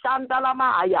shande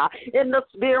shandalamaya. In the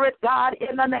spirit, God,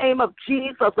 in the name of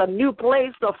Jesus, a new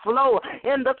place to flow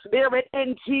in the spirit,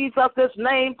 in Jesus'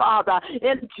 name, Father.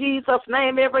 In Jesus'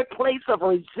 name, every place of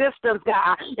resistance,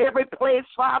 God, every place,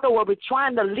 Father, where we're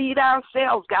trying to lead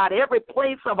ourselves, God, every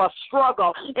place of a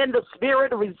struggle in the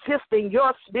spirit, resisting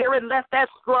your spirit, let that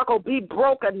struggle be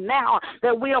broken now,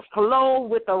 that we'll flow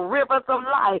with the rivers of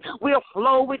life. We'll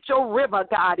flow with your river,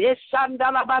 God.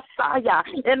 Ishandalabasaya.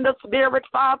 In the spirit,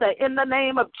 Father, in the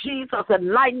name of Jesus,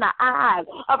 enlighten the eyes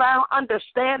of our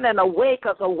understanding. Awake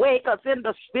us in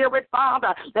the spirit,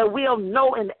 Father, that we'll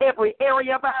know in every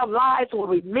area of our lives where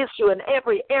we miss you, in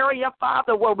every area,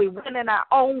 Father, where we went in our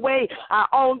own way, our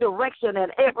own direction, in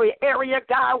every area,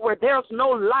 God, where there's no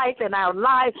life in our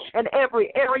life, in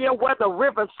every area where the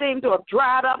rivers seem to have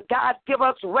dried up. God, give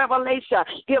us revelation,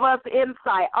 give us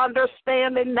insight,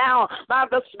 understanding now by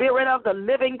the Spirit of the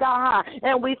living God.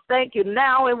 And we thank you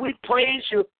now and we praise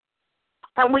you.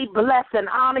 And we bless and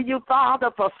honor you,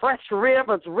 Father, for fresh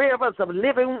rivers, rivers of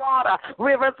living water,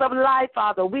 rivers of life,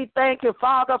 Father. We thank you,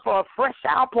 Father, for a fresh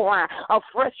outpouring, a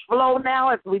fresh flow now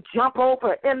as we jump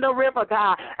over in the river,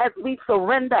 God, as we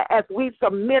surrender, as we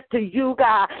submit to you,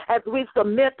 God, as we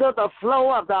submit to the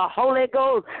flow of the Holy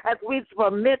Ghost, as we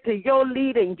submit to your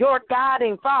leading, your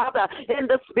guiding, Father, in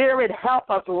the spirit. Help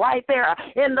us right there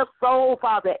in the soul,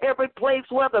 Father, every place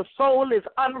where the soul is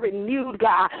unrenewed,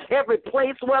 God, every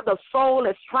place where the soul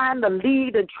is trying to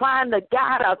lead and trying to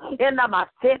guide us. In the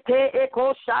Masete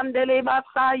Eko Shandele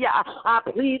Masaya, I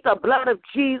plead the blood of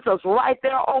Jesus right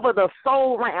there over the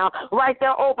soul realm, right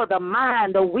there over the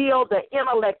mind, the will, the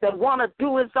intellect that want to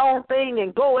do its own thing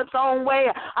and go its own way.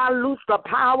 I loose the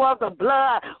power of the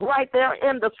blood right there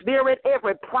in the spirit,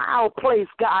 every proud place,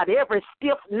 God, every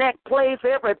stiff-necked place,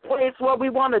 every place where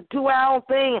we want to do our own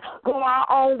thing, go our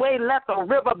own way. Let the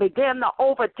river begin to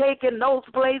overtake in those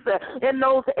places, in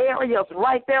those areas,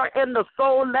 right there in the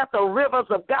soul. Let the rivers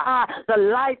of God, the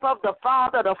life of the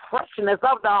Father, the freshness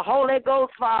of the Holy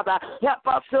Ghost, Father, help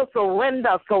us to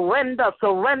surrender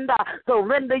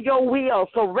your will,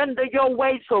 surrender your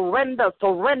way, surrender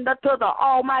to the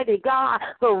Almighty God,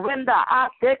 surrender,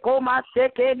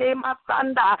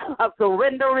 of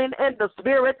surrendering in the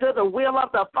spirit to the will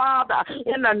of the Father,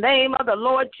 in the name of the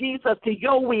Lord Jesus, to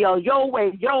your will, your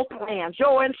way, your plans,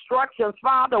 your instructions,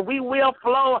 Father. We will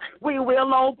flow, we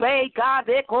will obey, God.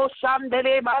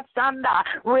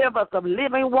 Rivers of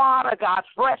living water, God,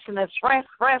 freshness, fresh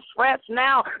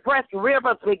now. Fresh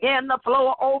rivers begin to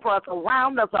flow over us,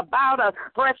 around us, about us.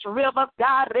 Fresh rivers,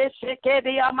 God, the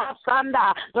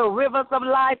rivers of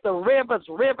life, the rivers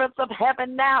of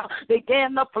heaven now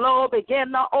begin to flow,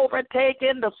 begin to overtake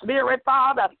in the spirit,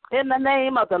 Father, in the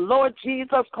name of the Lord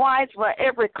Jesus Christ, for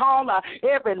every caller,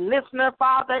 every listener,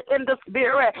 Father, in the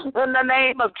spirit, in the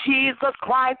name of Jesus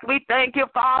Christ. We thank you,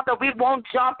 Father. We won't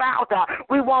jump out.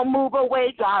 We won't move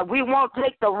away, God. We won't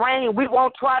take the reign. We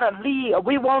won't try to lead.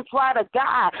 We won't try to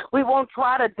guide. We won't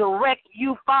try to direct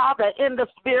you, Father, in the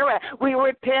spirit. We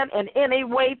repent in any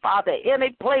way, Father,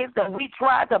 any place that we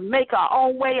try to make our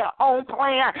own way, our own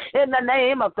plan, in the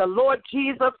name of the Lord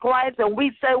Jesus Christ. And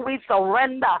we say we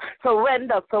surrender,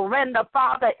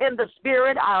 Father, in the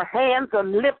spirit. Our hands are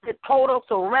lifted, total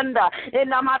surrender. In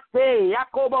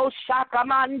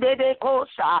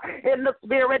the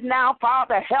spirit now,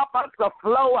 Father, help us to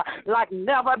flow like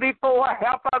never before.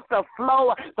 Help us to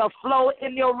flow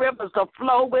in your rivers, to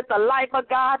flow with the life of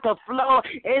God, to flow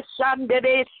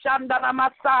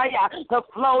to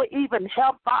flow, even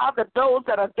help, Father, those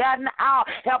that are gotten out.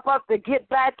 Help us to get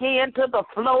back into the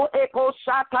flow,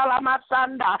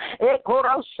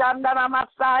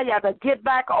 to get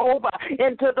back over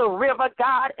into the river,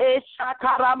 God.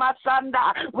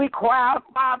 We cry out,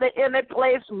 Father, in a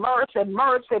place, mercy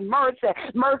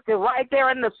right there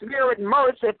in the spirit,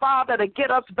 mercy, Father, to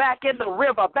get us back in the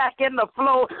river, back in the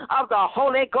flow of the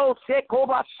Holy Ghost.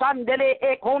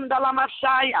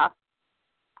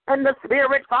 In the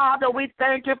Spirit, Father, we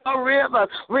thank you for rivers,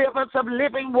 rivers of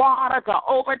living water to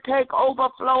overtake,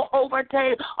 overflow,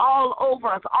 overtake all over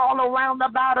us, all around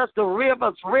about us, the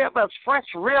rivers, fresh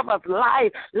rivers,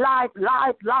 life, now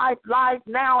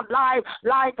life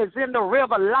is in the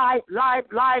river, life,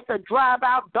 to drive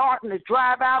out darkness,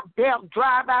 drive out death,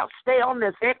 drive out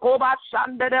staleness, drive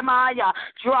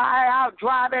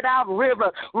it out,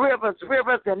 rivers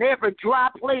in every dry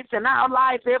place in our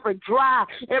lives, every dry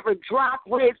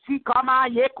place. Rivers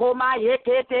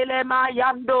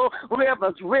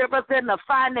in the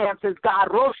finances, God.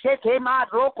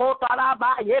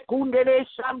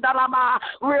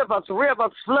 Rivers,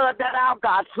 flood that out,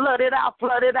 God. Flood it out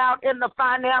in the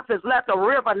finances. Let the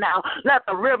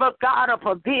river, God, of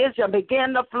provision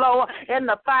begin to flow in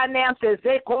the finances.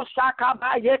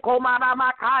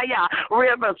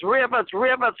 Rivers,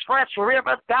 fresh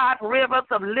rivers, God, rivers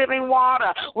of living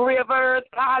water. Rivers,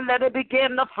 God, let it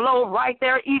begin to flow right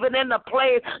there, even in the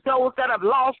place, those that have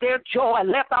lost their joy.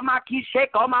 Let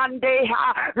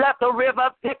the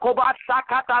rivers,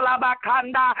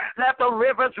 let the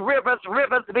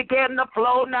rivers begin to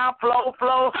flow now, flow,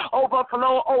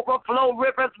 overflow,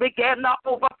 rivers begin to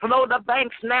overflow the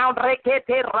banks now.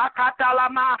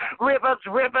 Rivers,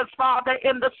 Father,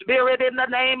 in the Spirit, in the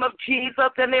name of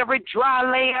Jesus, in every dry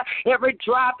land, every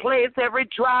dry place, every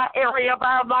dry area of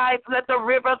our life, let the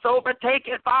rivers overtake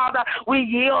it, Father. We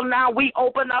yield now, we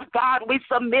open up, God, we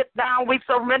submit now, we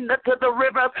surrender to the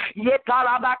rivers.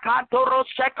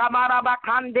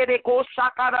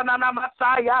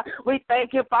 We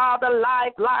thank you, Father,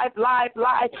 life.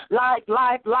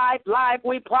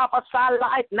 We prophesy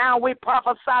life now, we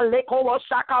prophesy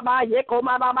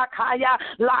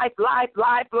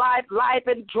life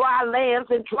in dry lands,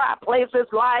 in dry places,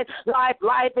 life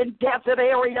in desert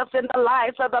areas, in the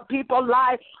lives of the people,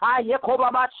 life,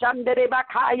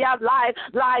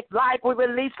 we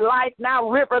release life now,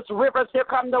 rivers, here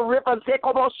come the rivers, here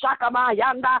come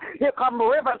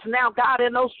rivers now, God,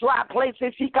 in those dry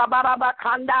places,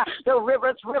 the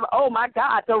rivers, oh my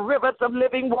God, the rivers of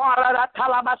living water,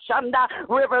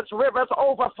 rivers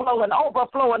overflowing,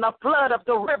 a flood of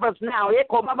the rivers now, in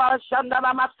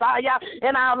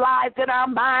our lives, in our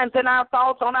minds, in our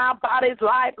thoughts, on our bodies,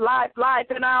 life,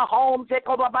 in our homes,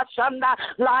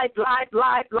 life,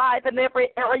 in every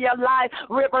area, life,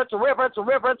 rivers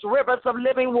of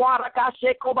living water.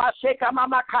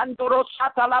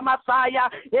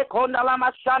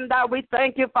 We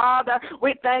thank you, Father.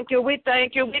 We thank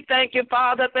you,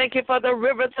 Father. Thank you for the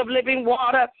rivers of living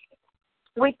water.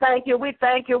 We thank you,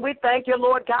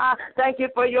 Lord God. Thank you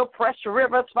for your fresh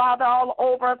rivers, Father, all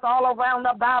over us, all around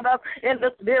about us, in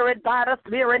the Spirit, by the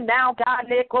Spirit now, God.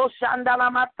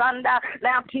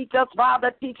 Now teach us,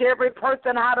 Father, teach every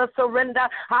person how to surrender,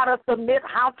 how to submit,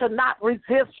 how to not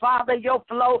resist, Father, your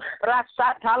flow. Help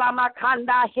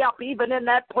even in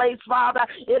that place, Father,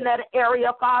 in that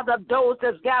area, Father, those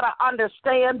that's got to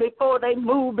understand before they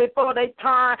move, before they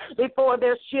turn, before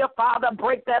they shift, Father,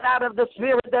 break that out of the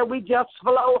Spirit that we just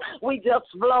flow,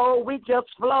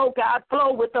 God,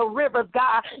 flow with the rivers,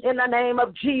 God, in the name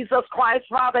of Jesus Christ,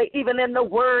 Father, even in the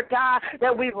word, God,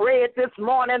 that we read this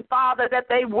morning, Father, that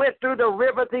they went through the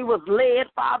rivers, he was led,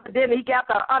 Father, then he got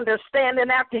the understanding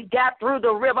after he got through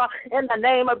the river, in the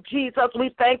name of Jesus,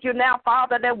 we thank you now,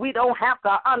 Father, that we don't have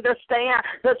to understand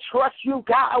to trust you,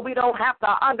 God, we don't have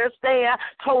to understand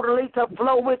totally to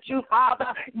flow with you,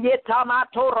 Father,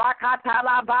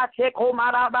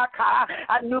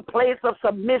 a new place of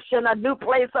submission, a new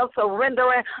place of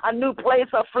surrendering, a new place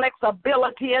of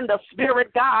flexibility in the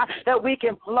Spirit, God, that we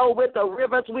can flow with the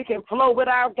rivers, we can flow with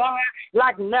our God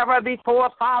like never before,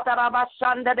 Father.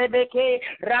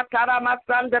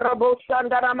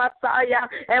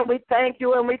 And we thank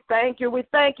you,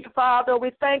 Father.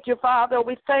 We thank you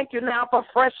now for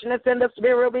freshness in the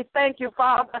Spirit. We thank you,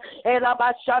 Father, in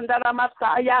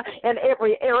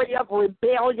every area of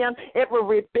rebellion, every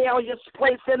rebellious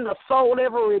place in the soul,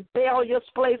 every rebellious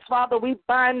place, Father, we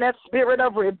bind that spirit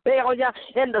of rebellion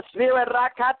in the Spirit.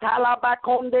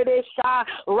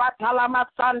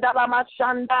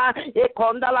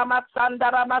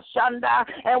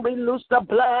 And we loose the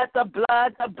blood, the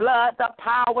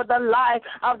power, the life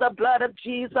of the blood of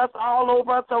Jesus all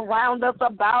over us, around us,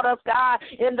 about us, God,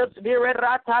 in the Spirit.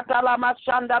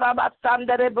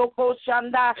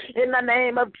 In the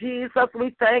name of Jesus, we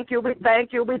thank you,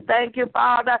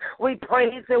 Father. We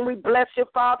praise and we bless you,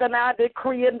 Father. Now I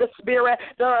decree in the spirit,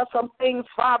 there are some things,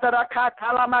 Father,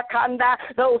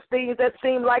 those things that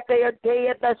seem like they are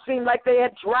dead, that seem like they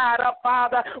had dried up,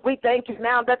 Father. We thank you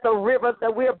now that the rivers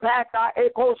that we're back, that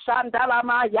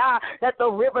the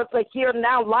rivers are here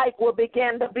now. Life will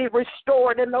begin to be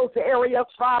restored in those areas,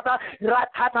 Father.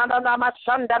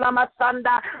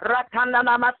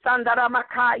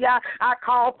 I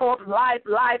call forth life,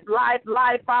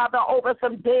 Father, over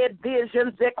some dead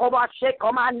visions.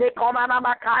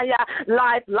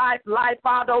 Life,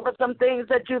 Father, over some things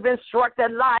that you've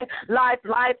instructed. Life,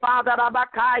 Father.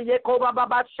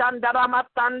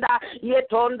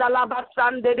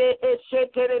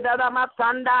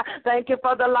 Thank you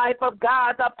for the life of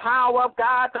God, the power of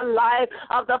God, the life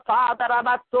of the Father.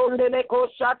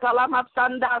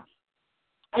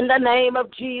 In the name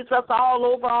of Jesus, all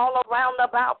over, all around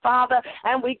about, Father,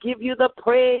 and we give you the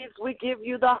praise, we give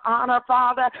you the honor,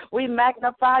 Father. We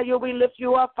magnify you, we lift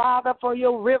you up, Father, for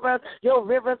your rivers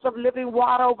of living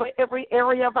water over every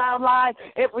area of our life,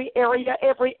 every area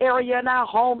in our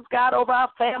homes, God, over our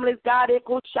families, God,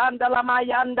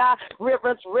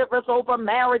 rivers over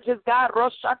marriages, God,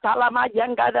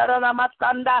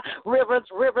 rivers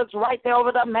right there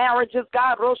over the marriages,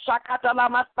 God,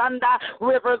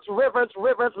 rivers,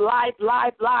 life,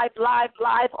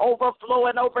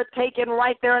 overflowing, overtaken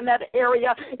right there in that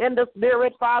area in the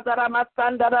spirit, Father.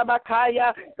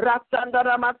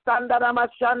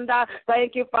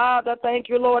 Thank you, Father. Thank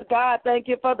you, Lord God. Thank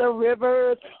you for the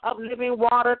rivers of living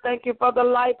water. Thank you for the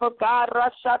life of God.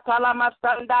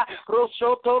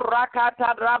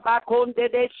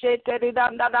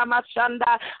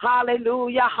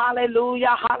 Hallelujah,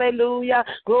 hallelujah, hallelujah.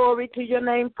 Glory to your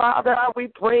name, Father. We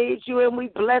praise you and we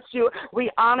bless you. We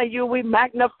honor you. We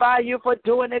magnify you for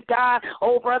doing it, God,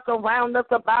 over us, around us,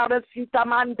 about us.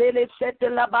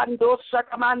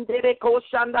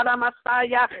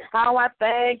 How I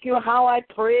thank you, how I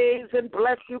praise and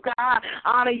bless you, God.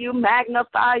 Honor you,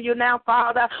 magnify you now,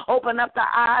 Father. Open up the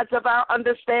eyes of our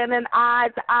understanding,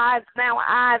 eyes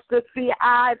to see,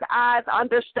 eyes,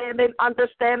 understanding,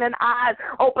 eyes.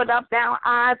 Open up now,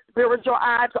 eyes, spiritual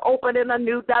eyes, open in a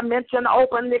new dimension,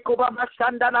 open the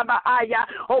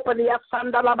open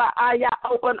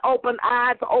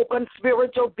eyes, open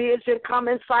spiritual vision, come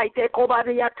in sight.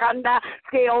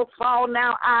 Scales fall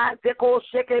now, eyes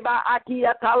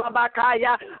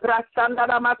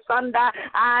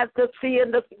eyes to see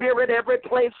in the spirit every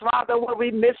place, Father, where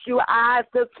we miss you, eyes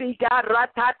to see, God.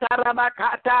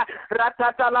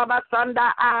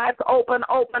 Eyes open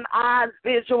eyes,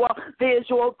 visual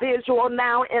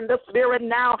now in the spirit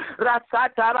now.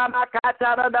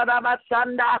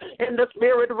 In the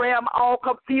spirit realm, all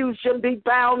confusion be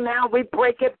bound now. We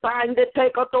break it, bind it,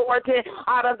 take authority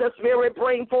out of the spirit.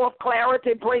 Bring forth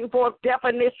clarity, bring forth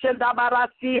definition.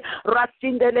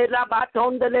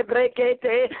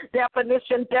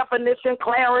 Definition,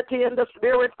 clarity in the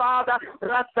spirit, Father.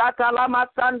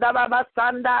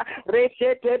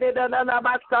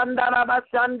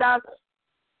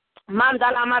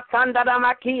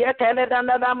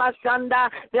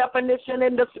 Definition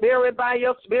in the spirit by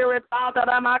your spirit, Father.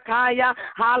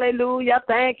 Hallelujah.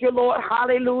 Thank you, Lord.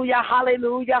 Hallelujah.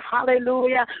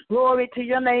 Glory to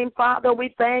your name, Father.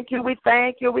 We thank you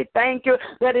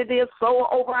that it is so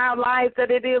over our lives,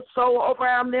 that it is so over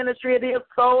our ministry, it is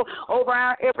so over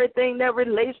our everything that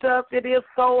relates to us. It is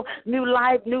so new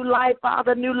life,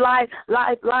 Father, new life,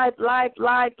 the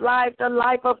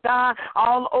life of God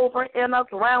all over in us,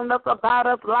 around us, about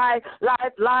us, life, the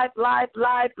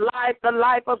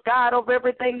life of God over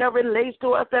everything that relates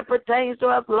to us, that pertains to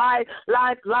us, life,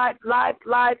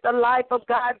 the life of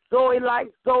God, Zoe, the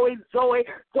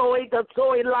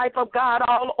Zoe life of God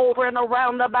all over and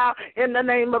around about in the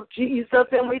name of Jesus.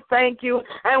 And we thank you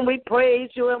and we praise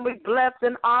you and we bless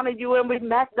and honor you and we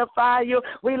magnify you.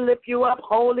 We lift you up,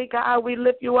 holy God. We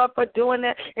lift you up for doing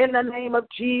it in the name of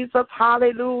Jesus.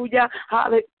 Hallelujah.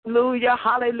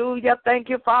 Thank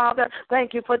you, Father.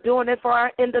 Thank you for doing it for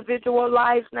our individual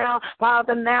lives now.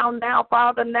 Father,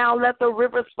 Father, let the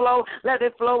rivers flow. Let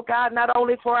it flow, God, not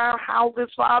only for our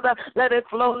houses, Father. Let it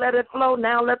flow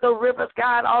now. Let the rivers,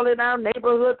 God, all in our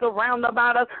neighborhoods around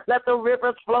about us. Let the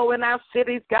rivers flow in our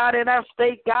cities, God, in our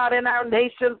state, God, in our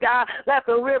nations, God. Let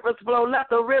the rivers flow. Let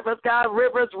the rivers, God,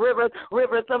 rivers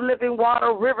of living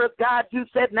water, rivers, God. You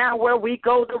said now where we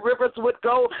go, the rivers would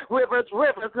go. Rivers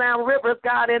now, rivers,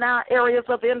 God, in our areas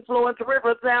of influence,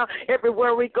 rivers now,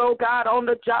 everywhere we go, God, on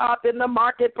the job, in the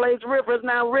marketplace, rivers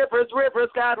now, rivers,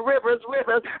 God, rivers,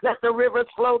 let the rivers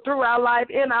flow through our life,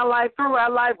 in our life, through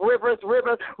our life, rivers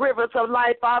of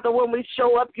life, Father, when we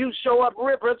show up, you show up,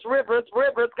 rivers,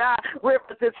 God,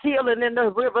 rivers is healing in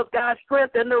the rivers, God,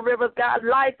 strength in the rivers, God,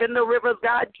 life in the rivers,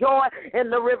 God, joy in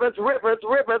the rivers,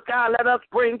 God, let us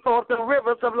bring forth the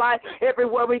rivers of life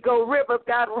everywhere we go, rivers,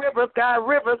 God, rivers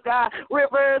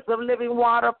of living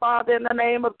water, Father, in the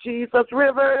name of Jesus,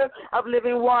 rivers of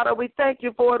living water, we thank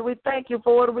you for it, we thank you,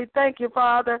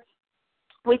 Father.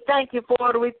 We thank you for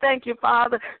it. We thank you,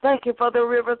 Father. Thank you for the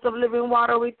rivers of living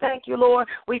water. We thank you, Lord.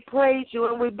 We praise you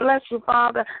and we bless you,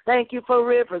 Father. Thank you for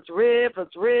rivers of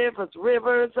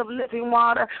living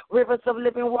water,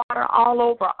 all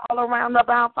over, all around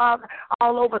about, Father,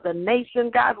 all over the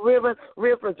nation, God, rivers,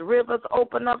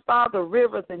 open up, Father,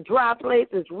 rivers in dry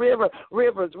places, rivers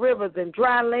in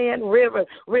dry land, rivers,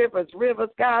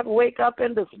 God, wake up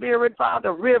in the spirit,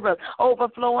 Father, rivers,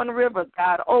 overflowing rivers,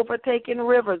 God, overtaking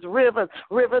rivers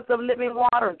of living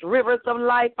waters, rivers of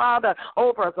life, Father,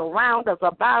 over us, around us,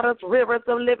 about us, rivers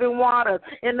of living waters,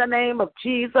 in the name of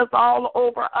Jesus, all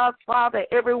over us, Father,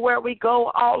 everywhere we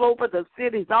go, all over the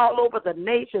cities, all over the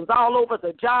nations, all over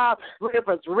the jobs,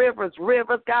 rivers,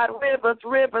 God,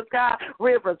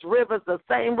 rivers, the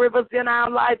same rivers in our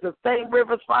lives, the same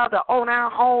rivers, Father, on our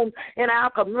homes, in our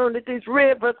communities,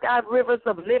 rivers, God, rivers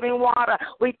of living water.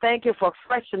 We thank you for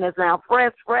freshness now,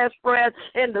 fresh,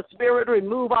 in the spirit,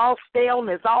 remove all stale,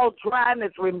 all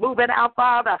dryness, remove it out,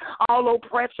 Father, all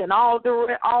oppression, all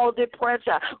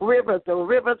depression, rivers, the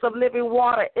rivers of living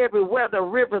water, everywhere the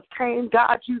rivers came,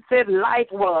 God, you said life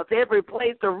was, every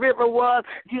place the river was,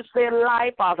 you said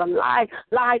life, Father, life,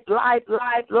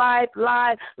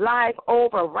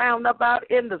 over, roundabout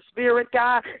in the spirit,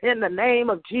 God, in the name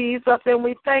of Jesus, and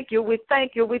we thank you,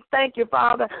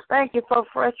 Father, thank you for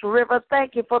fresh rivers,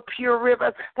 thank you for pure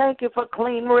rivers, thank you for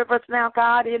clean rivers now,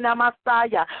 God, in the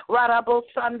Messiah,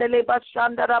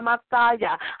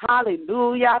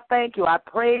 hallelujah, thank you, I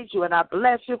praise you and I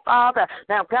bless you, Father.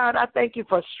 Now, God, I thank you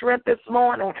for strength this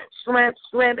morning, strength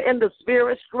in the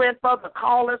spirit, strength for the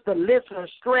callers, the listeners,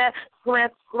 strength,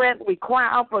 we cry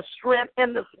out for strength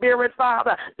in the spirit,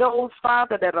 Father, those,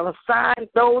 Father, that are assigned,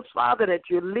 those, Father, that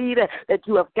you're leading, that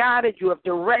you have guided, you have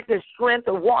directed, strength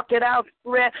to walk it out,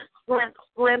 strength,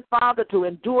 Father, to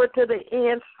endure to the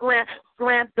end, strength,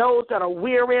 those that are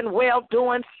weary and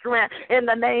well-doing, strength, in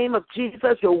the name of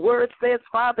Jesus. Your word says,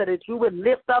 Father, that you would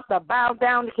lift up the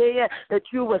bowed-down head, that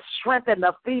you would strengthen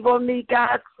the feeble knee,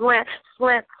 God, strength,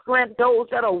 those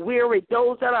that are weary,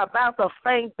 those that are about to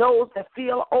faint, those that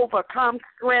feel overcome,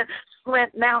 strength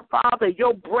now, Father,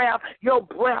 your breath,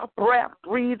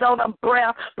 breathe on them,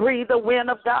 breathe the wind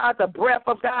of God, the breath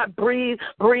of God, breathe,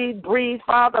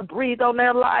 Father, breathe on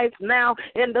their lives now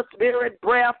in the spirit,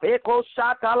 breath, echo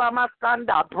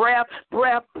shakalamasanda, breath,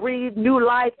 breathe new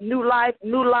life,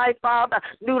 Father,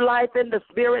 new life in the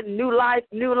spirit, new life,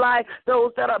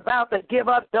 those that are about to give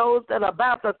up, those that are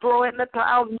about to throw in the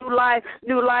towel, new life,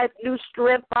 new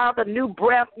strength, Father, new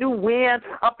breath, new wind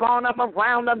upon them,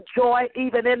 around them, joy,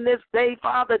 even in this day,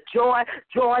 Father, joy,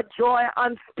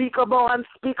 unspeakable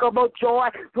joy,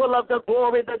 full of the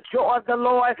glory, the joy of the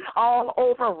Lord, all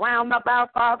over, round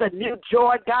about, Father, new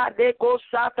joy, God,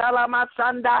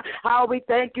 how we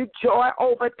thank you, joy,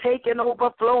 overtaking,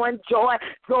 overflowing joy,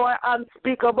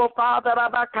 unspeakable, Father,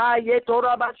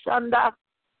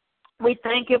 we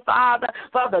thank you, Father,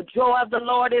 for the joy of the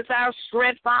Lord is our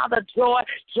strength, Father. Joy,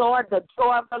 the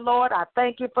joy of the Lord. I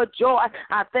thank you for joy.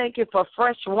 I thank you for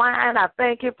fresh wine. I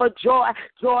thank you for joy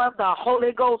of the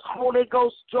Holy Ghost,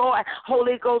 joy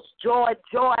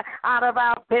out of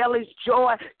our bellies,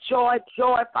 joy,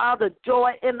 Father,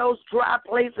 joy in those dry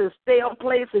places, stale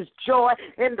places, joy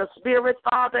in the spirit,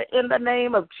 Father, in the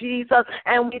name of Jesus.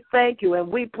 And we thank you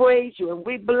and we praise you and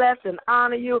we bless and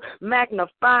honor you,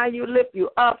 magnify you, lift you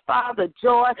up, Father. The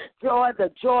joy of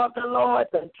the Lord.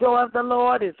 The joy of the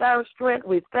Lord is our strength.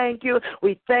 We thank you,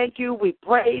 we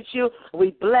praise you,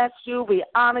 we bless you, we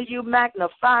honor you,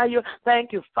 magnify you.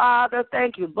 Thank you, Father.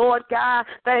 Thank you, Lord God.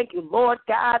 Thank you,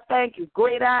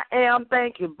 great I am.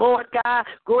 Thank you, Lord God.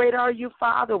 Great are you,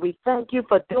 Father. We thank you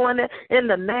for doing it in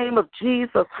the name of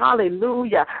Jesus.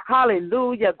 Hallelujah.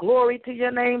 Glory to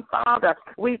your name, Father.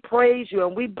 We praise you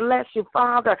and we bless you,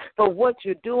 Father, for what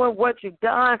you're doing, what you've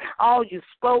done, all you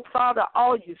spoke, Father. Father,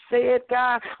 all you said,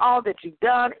 God, all that you've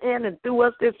done in and through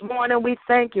us this morning. We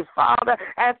thank you, Father,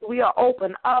 as we are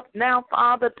open up now,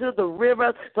 Father, to the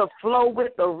rivers, to flow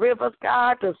with the rivers,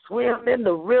 God, to swim in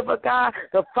the river, God,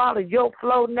 to follow your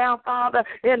flow now, Father,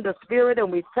 in the Spirit.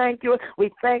 And we thank you. We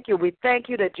thank you. We thank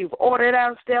you that you've ordered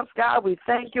our steps, God. We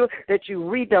thank you that you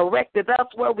redirected us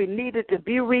where we needed to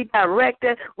be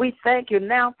redirected. We thank you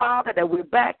now, Father, that we're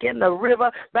back in the river,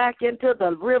 back into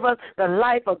the river, the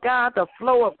life of God, the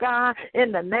flow of God,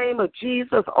 in the name of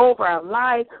Jesus, over our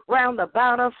life, round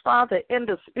about us, Father, in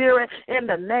the Spirit, in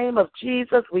the name of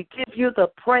Jesus. We give you the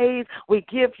praise. We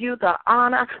give you the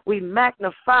honor. We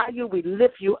magnify you. We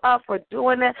lift you up for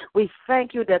doing it. We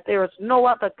thank you that there is no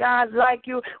other God like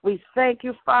you. We thank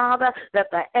you, Father, that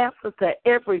the answer to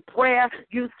every prayer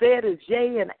you said is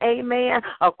yea and amen,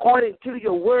 according to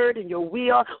your word and your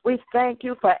will. We thank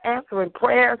you for answering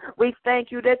prayers. We thank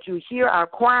you that you hear our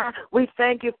cry. We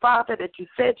thank you, Father, that you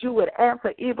said you would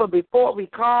answer even before we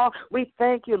call. We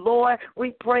thank you, Lord.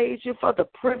 We praise you for the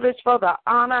privilege, for the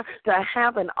honor to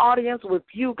have an audience with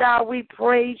you, God. We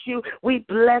praise you. We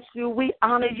bless you. We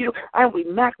honor you, and we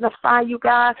magnify you,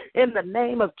 God, in the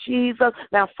name of Jesus.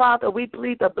 Now, Father, we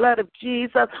plead the blood of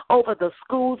Jesus over the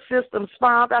school systems,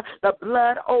 Father, the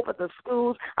blood over the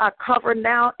schools. I cover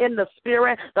now in the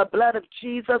Spirit the blood of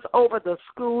Jesus over the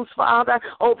schools, Father,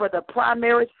 over the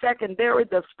primary, secondary,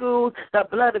 the schools, the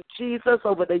blood of Jesus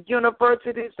over the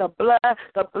universities, the blood,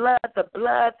 the blood, the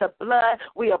blood, the blood.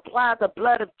 We apply the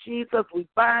blood of Jesus. We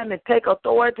bind and take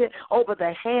authority over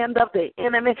the hand of the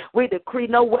enemy. We decree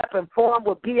no weapon formed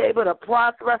will be able to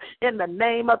prosper in the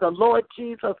name of the Lord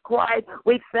Jesus Christ.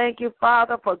 We thank you,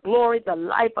 Father, for glory, the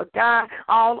life of God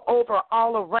all over,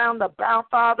 all around about,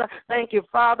 Father. Thank you,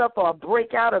 Father, for a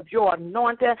breakout of your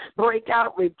anointing,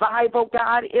 breakout revival,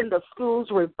 God, in the schools,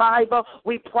 revival.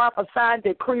 We prophesy and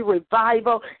decree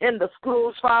revival in the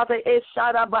schools, Father.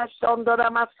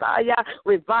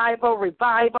 Revival,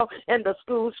 revival in the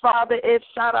schools, Father.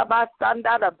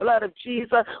 The blood of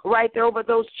Jesus right there over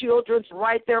those children,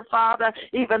 right there, Father,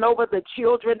 even over the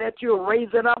children that you're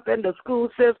raising up in the school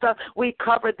system. We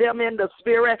cover them in the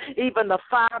Spirit, even the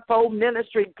fivefold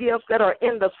ministry gifts that are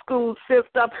in the school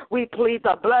system. We plead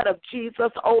the blood of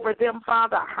Jesus over them,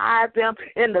 Father. Hide them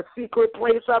in the secret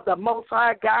place of the Most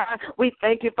High God. We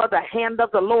thank you for the hand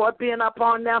of the Lord being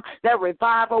upon them. That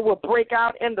revival will break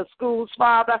out in the schools,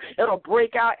 Father. It'll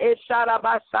break out in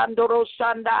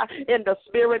the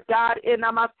Spirit, God,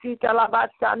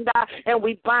 and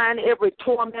we bind every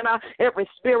tormentor, every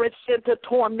spirit sent to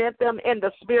torment them in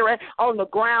the Spirit, on the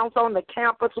grounds, on the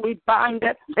campus. We bind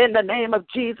it in the name of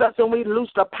Jesus, and we loose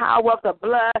the power of the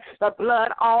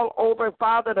blood all over,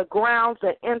 Father, the grounds,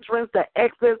 the entrance, the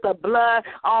exits, the blood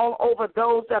all over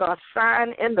those that are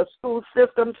assigned in the school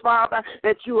systems, Father,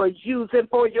 that you are using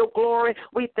for your glory.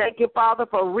 We thank you, Father,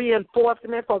 for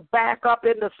reinforcement, for backup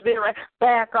in the Spirit,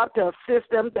 backup to assist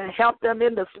them, to help them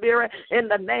in the Spirit, in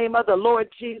the name of the Lord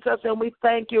Jesus. And we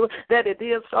thank you that it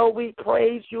is so. We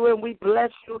praise you and we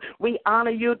bless you. We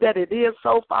honor you that it is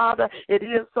so, Father. It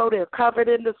is so. They're covered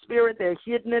in the Spirit. They're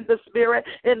hidden in the Spirit.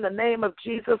 In the name of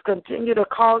Jesus, continue to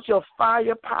cause your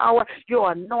fire, power,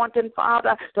 your anointing,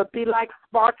 Father, to be like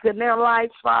sparks in their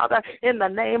lives, Father. In the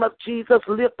name of Jesus,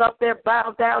 lift up their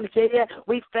bowed down head.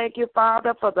 We thank you,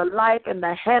 Father, for the life and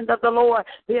the hand of the Lord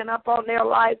being upon their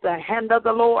life, the hand of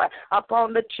the Lord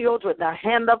upon the children, the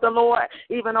hand of the Lord,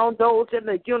 even on those in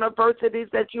the universities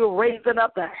that you're raising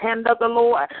up, the hand of the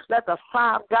Lord. Let the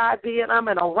fire of God be in them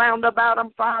and around about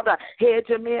them, Father. Hedge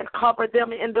them in, cover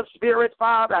them in the Spirit,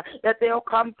 Father, that they'll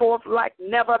come forth like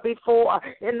never before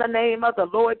in the name of the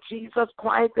Lord Jesus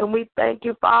Christ. And we thank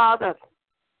you, Father.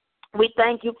 We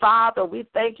thank you, Father. We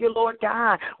thank you, Lord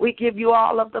God. We give you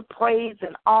all of the praise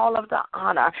and all of the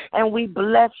honor, and we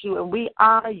bless you and we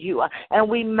honor you and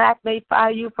we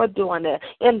magnify you for doing it.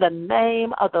 In the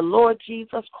name of the Lord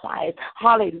Jesus Christ.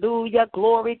 Hallelujah.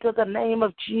 Glory to the name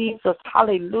of Jesus.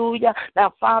 Hallelujah.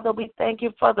 Now, Father, we thank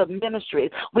you for the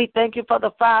ministries. We thank you for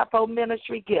the fivefold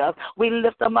ministry gifts. We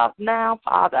lift them up now,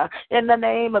 Father. In the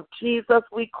name of Jesus,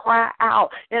 we cry out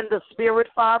in the Spirit,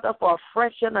 Father, for a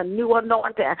fresh and a new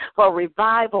anointing, for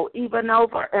revival, even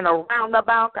over and around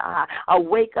about, God.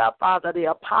 Wake up, Father, the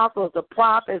apostles, the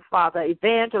prophets, Father,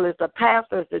 evangelists, the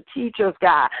pastors, the teachers,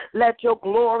 God. Let your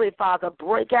glory, Father,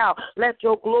 break out. Let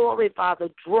your glory, Father,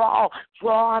 draw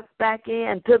us back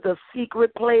into the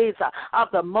secret place of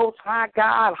the Most High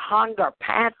God. Hunger,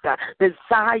 passion,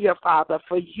 desire, Father,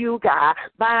 for you, God.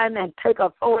 Bind and take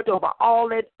authority over all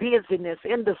that busyness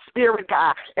in the Spirit,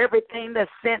 God. Everything that's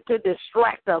sent to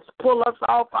distract us, pull us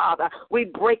off, Father. We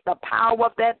break the the power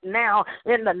of that now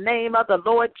in the name of the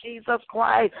Lord Jesus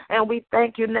Christ. And we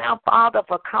thank you now, Father,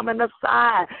 for coming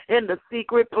aside in the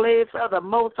secret place of the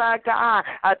Most High God,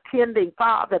 attending,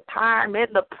 Father, time in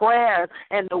the prayers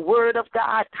and the word of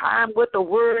God, time with the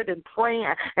word and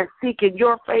praying and seeking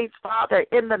your face, Father,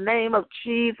 in the name of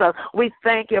Jesus. We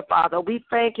thank you, Father. We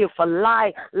thank you for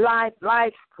life,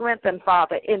 strengthen,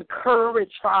 Father.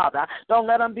 Encourage, Father. Don't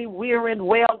let them be weary and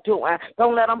well-doing.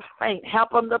 Don't let them faint.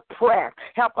 Help them to press.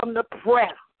 Help them to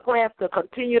press, to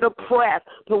continue to press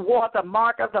toward the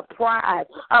mark of the prize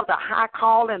of the high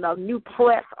call and a new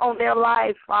press on their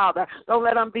lives, Father. Don't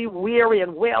let them be weary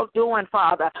and well-doing,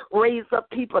 Father. Raise up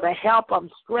people to help them,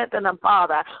 strengthen them,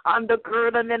 Father.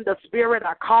 Undergird them in the spirit.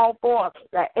 I call for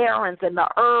the Aarons and the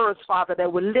Urs, Father,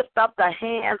 that will lift up the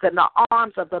hands and the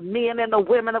arms of the men and the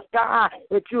women of God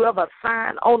that you have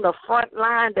assigned on the front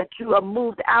line, that you have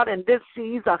moved out in this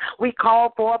season. We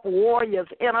call forth warriors,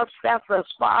 intercessors,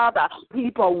 Father,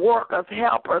 people, workers,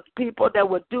 helpers, people that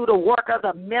would do the work of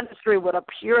the ministry with a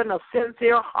pure and a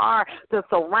sincere heart to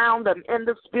surround them in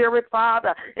the spirit,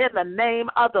 Father, in the name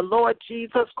of the Lord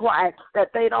Jesus Christ, that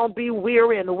they don't be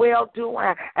weary and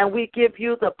well-doing. And we give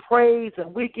you the praise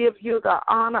and we give you the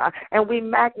honor and we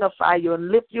magnify you and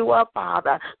lift you up,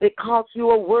 Father, because you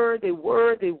are worthy,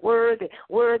 worthy, worthy.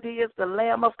 Worthy is the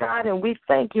Lamb of God, and we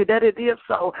thank you that it is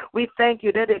so. We thank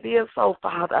you that it is so,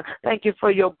 Father. Thank you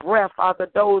for your breath, Father.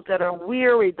 Those that are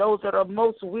weary, those that are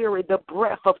most weary, the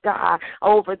breath of God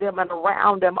over them and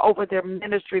around them, over their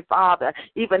ministry, Father.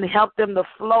 Even help them to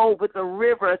flow with the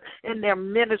rivers in their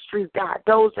ministries, God.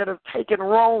 Those that have taken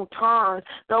wrong turns,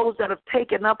 those that have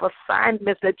taken up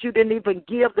assignments that you didn't even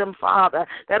give them, Father,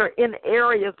 that are in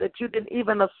areas that you didn't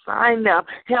even assign them.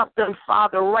 Help them,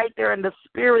 Father, right there in the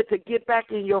spirit to get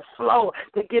back in your flow,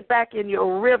 to get back in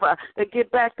your river, to get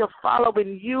back to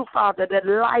following you, Father, that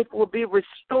life will be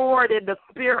restored in the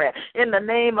spirit in the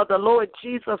name of the Lord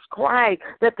Jesus Christ,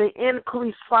 that the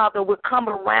increase, Father, will come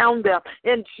around them.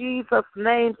 In Jesus'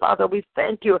 name, Father, we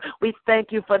thank you. We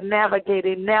thank you for navigate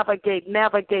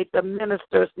the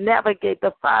ministers, navigate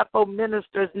the fivefold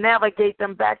ministers, navigate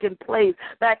them back in place,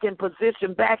 back in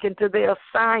position, back into their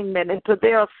assignment, into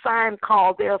their assigned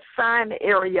call, their assigned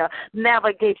area,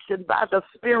 navigation by the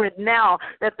Spirit now,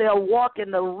 that they'll walk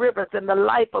in the rivers in the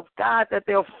life of God, that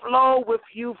they'll flow with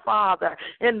you, Father,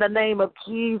 in the name of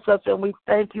Jesus. And we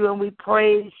thank you and we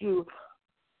praise you.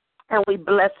 And we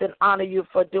bless and honor you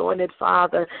for doing it,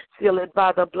 Father. Seal it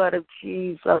by the blood of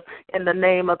Jesus in the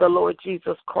name of the Lord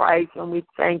Jesus Christ. And we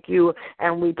thank you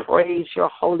and we praise your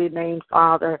holy name,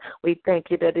 Father. We thank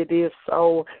you that it is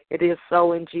so. It is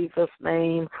so in Jesus'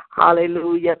 name.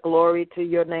 Hallelujah. Glory to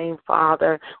your name,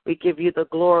 Father. We give you the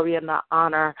glory and the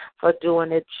honor for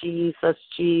doing it, Jesus,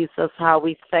 Jesus. How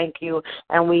we thank you.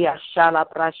 And we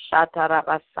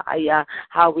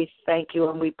how we thank you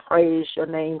and we praise your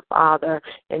name, Father.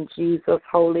 In Jesus'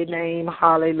 holy name,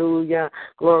 hallelujah.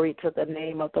 Glory to the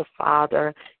name of the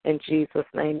Father. In Jesus'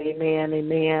 name, amen,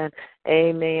 amen,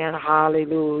 amen,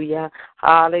 hallelujah,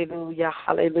 hallelujah,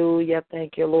 hallelujah.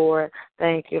 Thank you, Lord.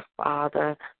 Thank you,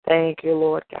 Father. Thank you,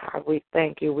 Lord God. We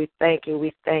thank you, we thank you,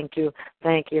 we thank you.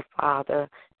 Thank you, Father.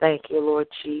 Thank you, Lord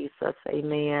Jesus.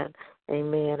 Amen,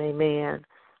 amen, amen.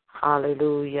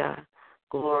 Hallelujah.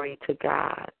 Glory to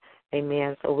God.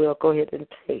 Amen. So we'll go ahead and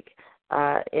take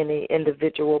any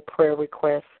individual prayer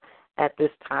requests at this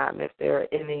time, if there are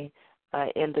any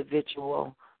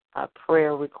individual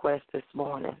prayer requests this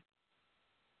morning.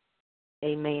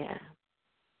 Amen.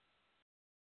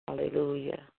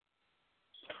 Hallelujah.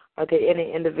 Are there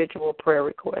any individual prayer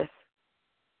requests?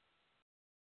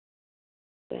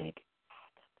 Thank you.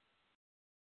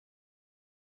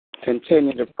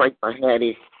 Continue to pray for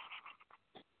Hattie.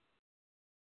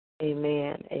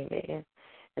 Amen. Amen.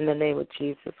 In the name of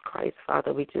Jesus Christ,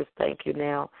 Father, we just thank you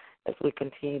now as we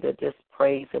continue to just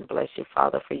praise and bless you,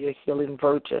 Father, for your healing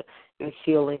virtue, your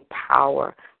healing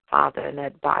power, Father, in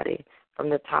that body, from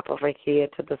the top of her head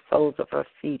to the soles of her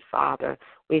feet, Father.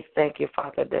 We thank you,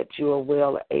 Father, that you are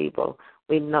well able.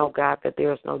 We know, God, that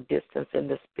there is no distance in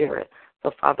the spirit.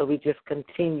 So, Father, we just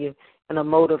continue in a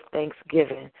mode of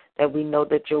thanksgiving that we know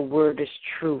that your word is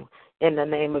true. In the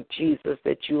name of Jesus,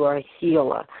 that you are a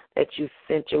healer, that you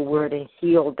sent your word and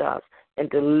healed us and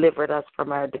delivered us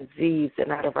from our disease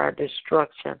and out of our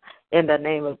destruction. In the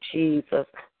name of Jesus.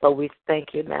 So we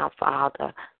thank you now,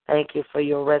 Father. Thank you for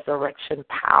your resurrection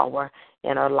power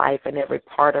in her life and every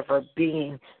part of her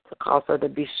being to cause her to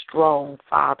be strong,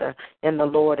 Father, in the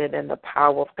Lord and in the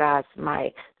power of God's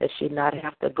might, that she not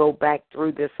have to go back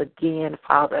through this again,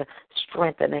 Father.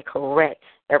 Strengthen and correct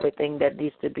everything that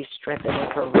needs to be strengthened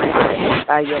and corrected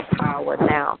by your power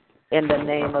now. in the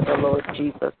name of the Lord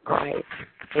Jesus Christ.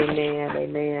 Amen,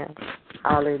 amen.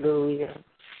 Hallelujah.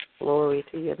 Glory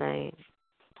to your name.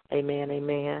 Amen,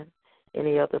 amen.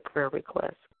 Any other prayer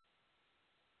requests?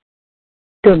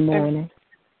 Good morning.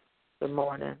 Good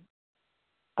morning.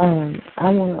 I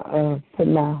want to put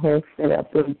my husband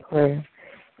up in prayer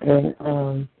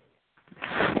and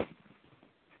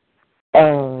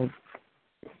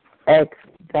ask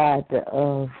God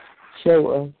to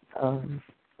show us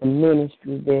the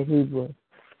ministry that He will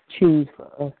choose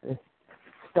for us to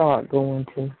start going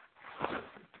to.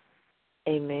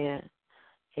 Amen.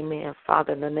 Amen.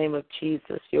 Father, in the name of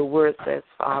Jesus, your word says,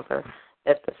 Father,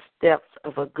 that the steps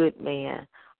of a good man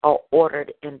are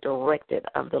ordered and directed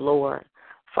of the Lord.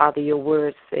 Father, your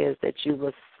word says that you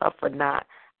will suffer not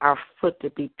our foot to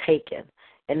be taken,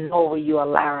 and nor will you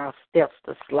allow our steps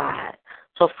to slide.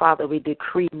 So, Father, we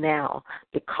decree now,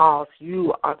 because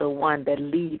you are the one that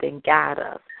lead and guide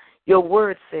us. Your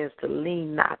word says to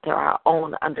lean not to our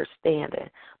own understanding,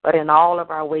 but in all of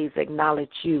our ways acknowledge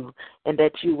you, and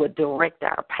that you would direct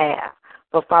our path.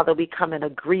 So, Father, we come in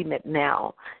agreement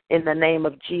now in the name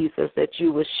of Jesus that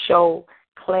you will show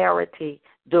clarity,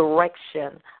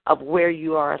 direction of where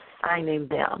you are assigning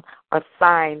them,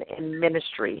 assigned in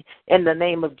ministry. In the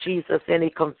name of Jesus, any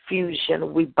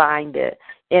confusion, we bind it.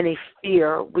 Any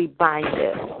fear, we bind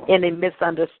it. Any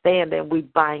misunderstanding, we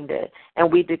bind it.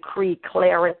 And we decree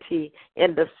clarity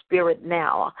in the spirit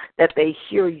now, that they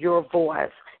hear your voice,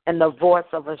 and the voice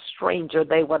of a stranger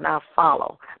they will not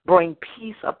follow. Bring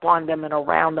peace upon them and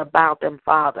around about them,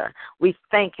 Father. We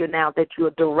thank you now that you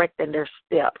are directing their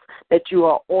steps, that you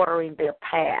are ordering their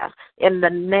path in the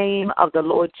name of the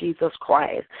Lord Jesus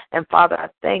Christ. And Father, I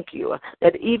thank you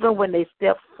that even when they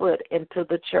step foot into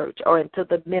the church or into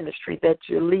the ministry that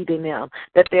you're leading them,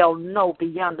 that they'll know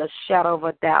beyond a shadow of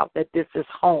a doubt that this is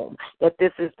home, that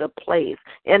this is the place.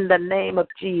 In the name of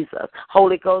Jesus,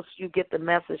 Holy Ghost, you get the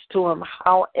message to them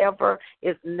however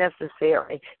is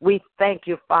necessary. We thank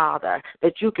you, Father,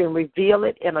 that you can reveal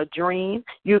it in a dream.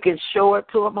 You can show it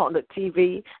to them on the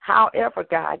TV. However,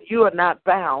 God, you are not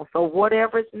bound. So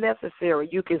whatever is necessary,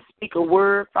 you can speak a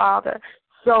word, Father,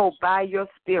 so by your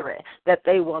spirit that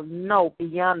they will know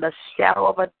beyond the shadow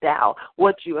of a doubt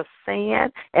what you are saying,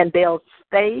 and they'll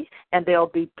stay and they'll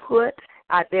be put.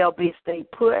 They'll be stay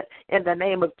put in the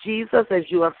name of Jesus as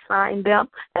you assign them,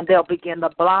 and they'll begin to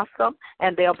blossom,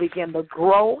 and they'll begin to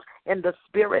grow in the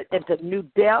spirit into new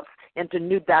depths, into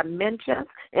new dimensions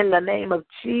in the name of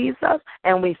Jesus.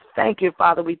 And we thank you,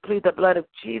 Father. We plead the blood of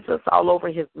Jesus all over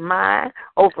his mind,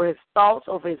 over his thoughts,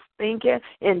 over his thinking.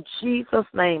 In Jesus'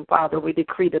 name, Father, we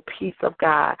decree the peace of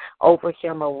God over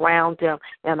him, around him,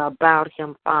 and about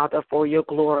him, Father, for your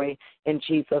glory. In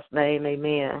Jesus' name,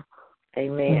 amen.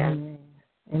 Amen.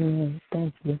 Amen.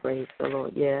 Thank you. Praise the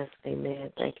Lord. Yes,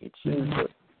 amen. Thank you, Jesus.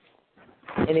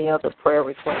 Any other prayer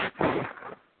requests?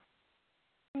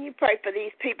 You pray for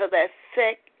these people that's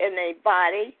sick in their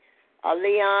body,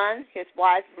 Leon, his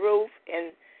wife Ruth,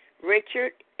 and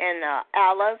Richard, and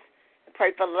Alice.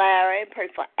 Pray for Larry, pray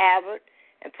for Albert,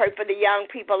 and pray for the young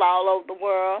people all over the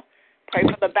world. Pray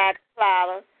for the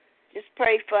backsliders. Just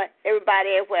pray for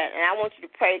everybody everywhere. And I want you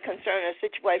to pray concerning a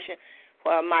situation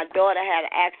where my daughter had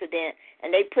an accident, and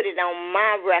they put it on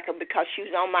my record because she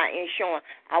was on my insurance.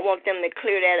 I want them to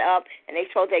clear that up, and they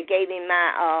told they gave me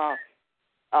my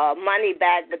money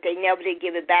back, but they never did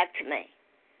give it back to me.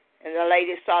 And the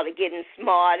lady started getting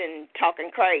smart and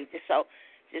talking crazy. So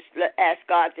just ask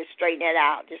God to straighten it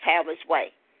out. Just have his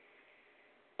way.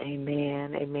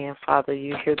 Amen. Amen. Father,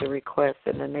 you hear the request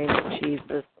in the name of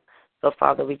Jesus. So,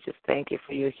 Father, we just thank you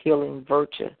for your healing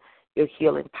virtue, your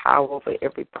healing power over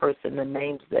every person, the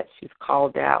names that she's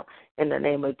called out. In the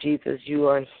name of Jesus, you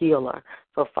are a healer.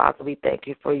 So, Father, we thank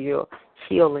you for your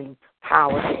healing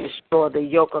power to destroy the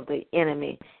yoke of the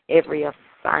enemy, every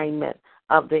assignment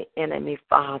of the enemy,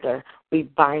 Father. We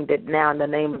bind it now in the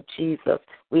name of Jesus.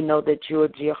 We know that you are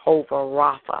Jehovah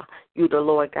Rapha. You, the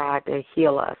Lord God, that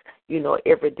heal us. You know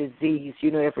every disease.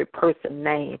 You know every person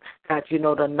name. God, you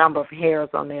know the number of hairs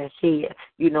on their head.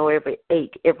 You know every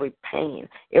ache, every pain,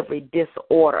 every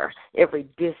disorder, every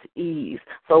dis-ease.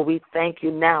 So we thank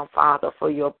you now, Father,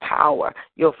 for your power,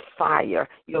 your fire,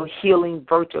 your healing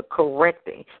virtue,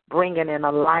 correcting, bringing in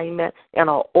alignment, in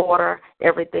order,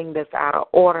 everything that's out of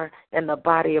order in the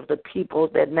body of the people,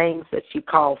 that names that that she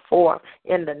called forth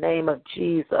in the name of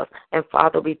Jesus. And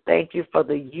Father, we thank you for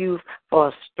the youth, for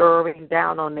a stirring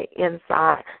down on the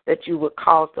inside, that you would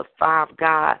cause the fire of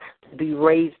God to be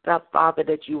raised up, Father,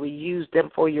 that you would use them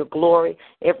for your glory.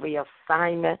 Every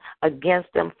assignment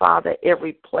against them, Father,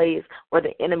 every place where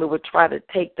the enemy would try to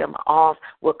take them off,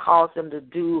 will cause them to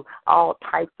do all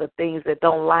types of things that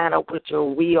don't line up with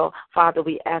your will. Father,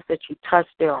 we ask that you touch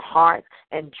their hearts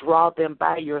and draw them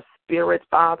by your Spirit,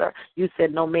 Father. You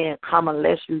said no man come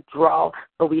unless you draw.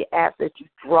 So we ask that you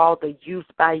draw the youth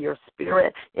by your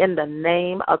Spirit in the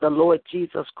name of the Lord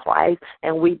Jesus Christ.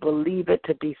 And we believe it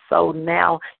to be so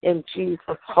now in Jesus'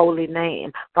 holy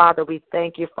name. Father, we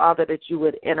thank you, Father, that you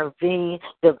would intervene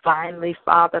divinely,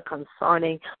 Father,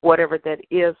 concerning whatever that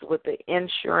is with the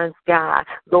insurance, God.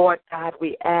 Lord God,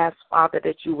 we ask, Father,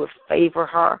 that you would favor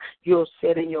her. You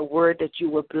said in your word that you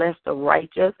would bless the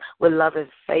righteous with love and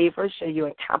favor. Shall you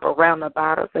encamp around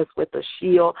about us as with a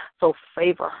shield? So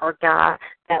favor her, God.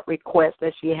 That request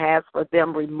that she has for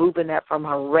them, removing that from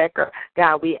her record.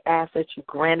 God, we ask that you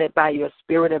grant it by your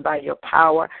Spirit and by your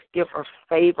power. Give her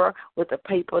favor with the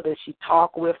people that she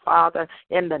talk with, Father,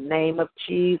 in the name of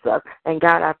Jesus. And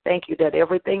God, I thank you that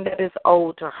everything that is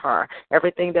owed to her,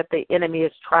 everything that the enemy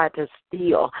has tried to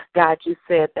steal, God, you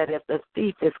said that if the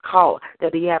thief is caught,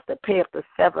 that he have to pay up the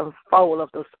sevenfold of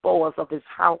the spoils of his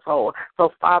household.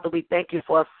 So, Father, we thank you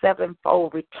for a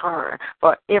sevenfold return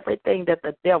for everything that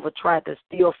the devil tried to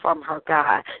steal from her,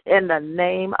 God, in the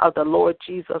name of the Lord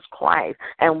Jesus Christ.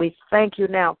 And we thank you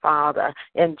now, Father,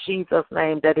 in Jesus'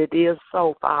 name, that it is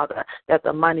so, Father, that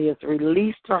the money is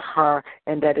released to her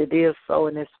and that it is so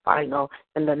and it's final.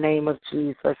 In the name of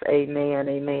Jesus, amen,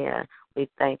 amen. We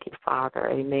thank you, Father,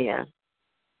 amen.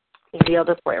 Any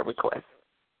other prayer requests?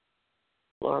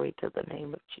 Glory to the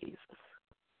name of Jesus.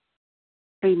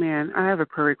 Amen. I have a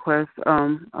prayer request.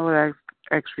 I would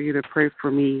ask for you to pray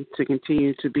for me to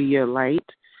continue to be a light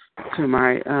to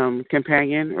my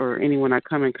companion or anyone I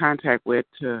come in contact with,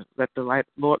 to let the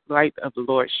light of the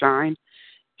Lord shine,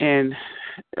 and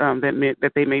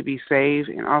that they may be saved,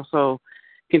 and also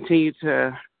continue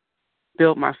to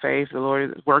build my faith. The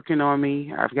Lord is working on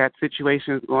me. I've got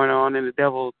situations going on, and the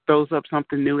devil throws up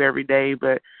something new every day,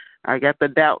 but I got the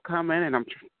doubt coming, and I'm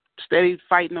steady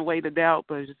fighting away the doubt,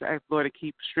 but just ask the Lord to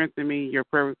keep strengthening me. Your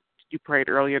prayer, you prayed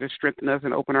earlier to strengthen us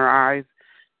and open our eyes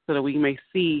so that we may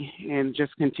see, and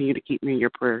just continue to keep me in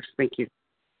your prayers. Thank you.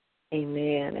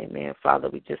 Amen, amen. Father,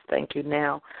 we just thank you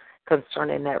now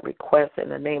concerning that request in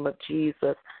the name of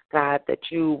Jesus, God, that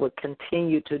you would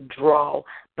continue to draw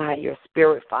by your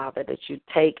Spirit, Father, that you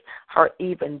take her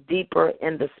even deeper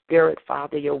in the Spirit,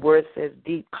 Father. Your word says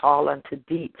deep call unto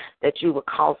deep, that you would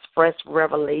cause fresh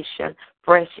revelation,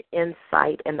 fresh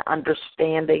insight and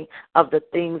understanding of the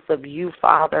things of you,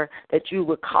 Father, that you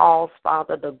would cause,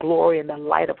 Father, the glory and the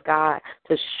light of God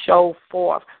to show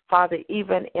forth, Father,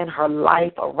 even in her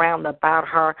life around about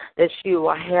her, that she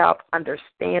will have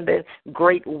understanding,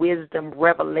 great wisdom,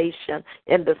 revelation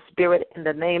in the Spirit in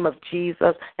the name of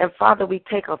Jesus. And Father, we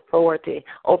take authority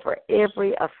over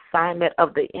every assignment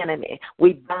of the enemy.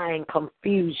 We bind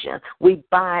confusion. We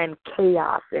bind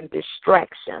chaos and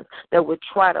distractions that would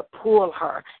try to pull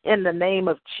her in the name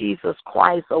of Jesus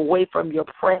Christ away from your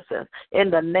presence. In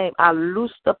the name, I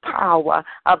loose the power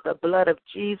of the blood of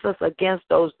Jesus against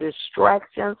those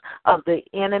distractions of the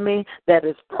enemy that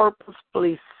is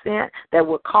purposefully sent, that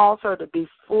would cause her to be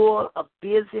full of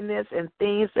busyness and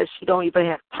things that she don't even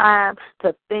have time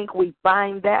to think. We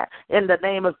bind that in the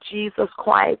name of Jesus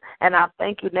Christ. And I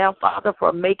thank you now, Father,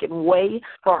 for making way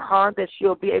for her, that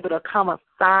she'll be able to come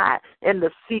aside in the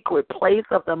secret place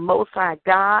of the Most High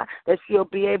God, that she'll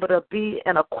be able to be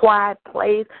in a quiet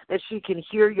place, that she can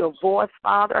hear your voice,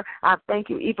 Father. I thank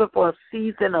you even for a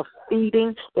season of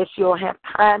feeding, that she'll have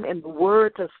time in the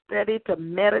Word to study, to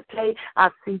meditate. I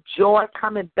see joy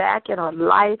coming back in her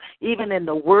life, even in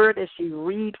the Word as she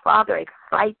reads, Father,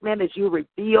 excitement as you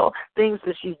reveal things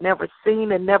that she's never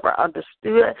seen and never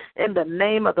understood. In the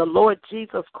name of the Lord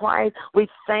Jesus Christ, we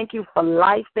thank you for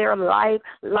life there, life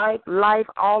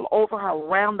all over her,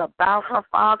 round about her,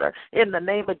 Father, in the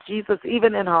name of Jesus,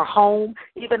 even in her home,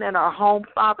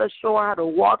 Father, show her how to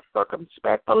walk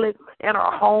circumspectly in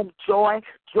her home, joy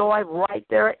right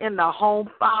there in the home,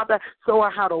 Father. Show her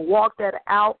how to walk that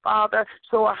out, Father.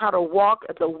 Show her how to walk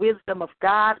the wisdom of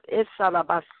God,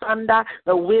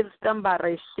 the wisdom by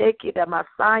Resheki, the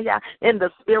Messiah, in the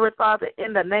Spirit, Father,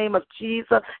 in the name of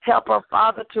Jesus. Help her,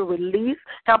 Father, to release.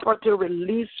 Help her to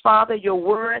release, Father, your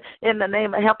word in the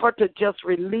name of, help her to just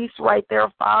release right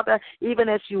there, Father, even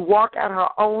as you walk out her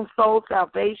own soul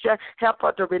salvation. Help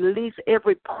her to release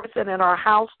every person in her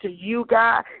house to you,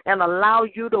 God, and allow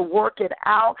you to work it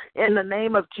out now in the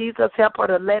name of Jesus. Help her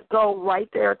to let go right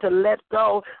there, to let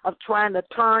go of trying to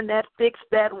turn that, fix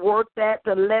that, work that,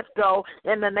 to let go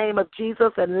in the name of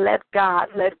Jesus and let God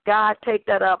take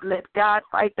that up. Let God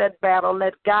fight that battle.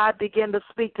 Let God begin to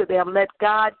speak to them. Let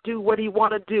God do what he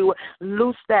want to do.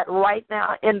 Loose that right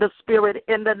now in the spirit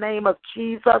in the name of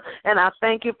Jesus. And I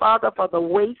thank you, Father, for the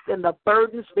weights and the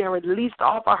burdens being released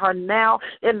off of her now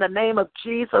in the name of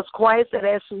Jesus Christ. And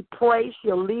as she prays,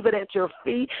 she'll leave it at your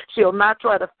feet. She'll not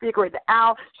try to figure it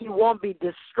out. She won't be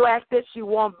distracted. She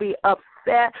won't be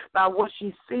upset by what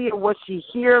she see and what she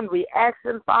hear in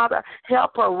reaction, Father.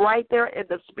 Help her right there in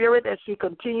the spirit as she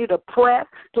continue to press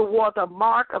toward the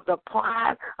mark of the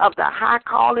prize of the high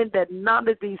calling, that none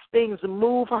of these things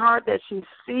move her, that she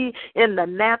see in the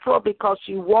natural, because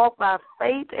she walk by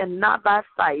faith and not by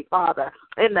sight, Father,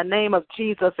 in the name of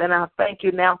Jesus. And I thank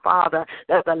you now, Father,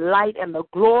 that the light and the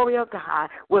glory of God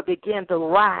will begin to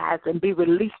rise and be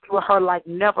released to her like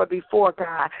never before,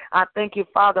 God. I thank you,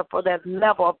 Father, for that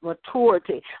level of maturity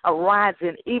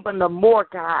arising even the more,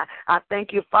 God. I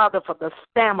thank you, Father, for the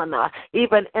stamina,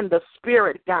 even in the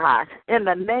spirit, God, in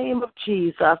the name of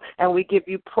Jesus. And we give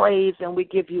you praise and we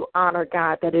give you honor,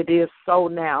 God, that it is so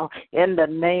now. In the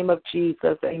name of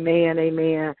Jesus, amen,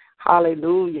 amen.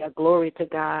 Hallelujah. Glory to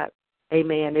God.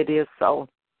 Amen. It is so.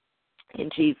 In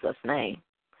Jesus' name.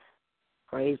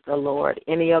 Praise the Lord.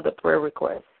 Any other prayer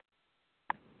requests?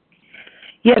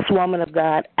 Yes, woman of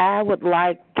God. I would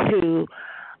like to,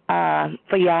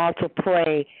 for y'all to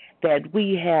pray that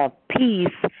we have peace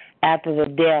after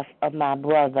the death of my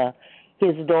brother.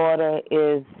 His daughter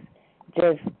is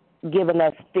just giving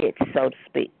us fits, so to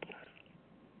speak.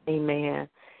 Amen.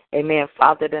 Amen.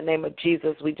 Father, in the name of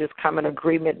Jesus, we just come in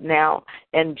agreement now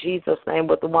in Jesus' name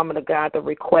with the woman of God, the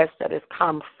request that has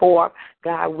come forth.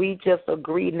 God, we just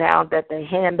agree now that the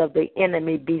hand of the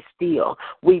enemy be still.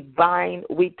 We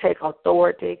take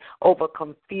authority over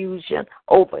confusion,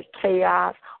 over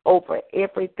chaos, over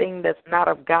everything that's not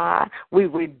of God. We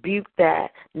rebuke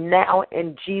that now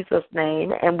in Jesus'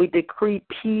 name, and we decree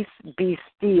peace be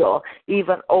still,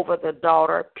 even over the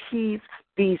daughter. Peace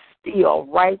be still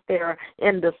right there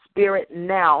in the spirit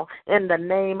now in the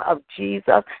name of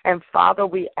Jesus. And Father,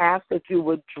 we ask that you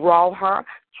would draw her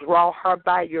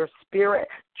by your spirit.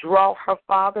 Draw her,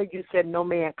 Father. You said no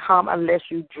man come unless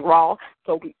you draw.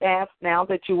 So we ask now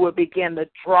that you would begin to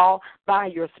draw by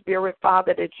your spirit,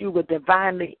 Father, that you would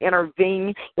divinely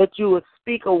intervene, that you would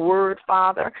speak a word,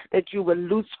 Father, that you would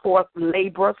loose forth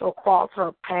laborers across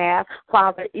her path,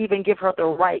 Father, even give her the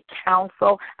right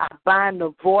counsel. I bind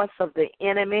the voice of the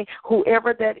enemy,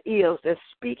 whoever that is that's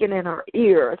speaking in her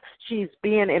ears. She's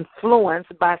being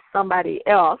influenced by somebody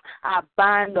else. I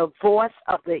bind the voice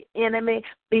of the enemy.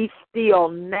 Be still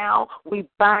now. We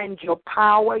bind your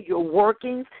power, your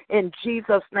workings in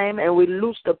Jesus' name, and we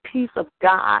loose the peace of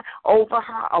God over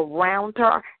her, around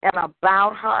her, and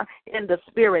about her in the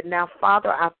spirit. Now,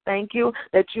 Father, I thank you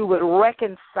that you would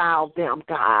reconcile them,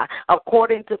 God.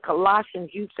 According to Colossians,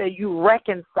 you say you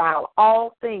reconcile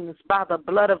all things by the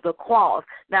blood of the cross.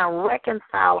 Now,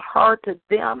 reconcile her to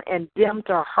them and them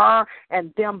to her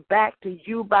and them back to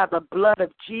you by the blood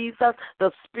of Jesus,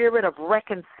 the spirit of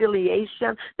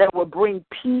reconciliation that will bring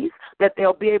peace, that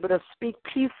they'll be able to speak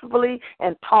peacefully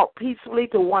and talk peacefully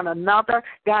to one another.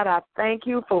 God, I thank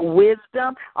you for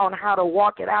wisdom on how to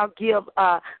walk it out. Give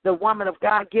the woman of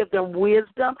God, give them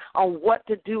wisdom on what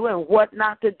to do and what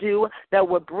not to do that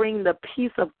will bring the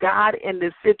peace of God in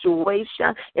this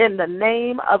situation in the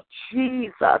name of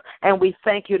Jesus. And we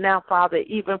thank you now, Father,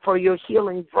 even for your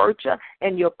healing virtue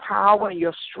and your power and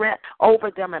your strength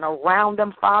over them and around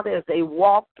them, Father, as they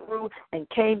walked through and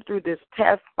came through this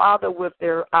test, Father, with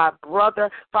their brother.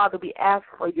 Father, we ask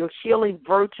for your healing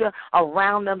virtue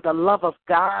around them, the love of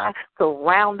God,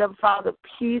 surround them, Father,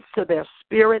 peace to their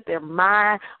spirit, their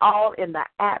mind, all in the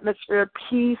atmosphere.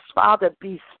 Peace, Father,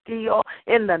 be still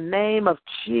in the name of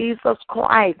Jesus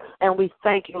Christ. And we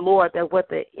thank you, Lord, that what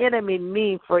the enemy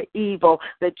means for evil,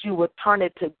 that you would turn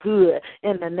it to good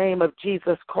in the name of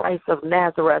Jesus Christ of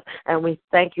Nazareth. And we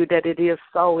thank you that it is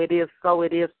so, it is so,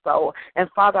 it is so. And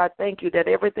Father, I thank you that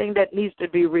everything that needs to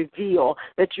be revealed,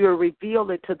 that you will reveal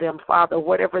it to them, Father,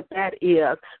 whatever that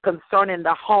is concerning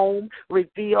the home,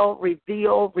 reveal,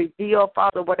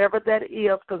 Father, whatever that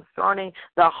is concerning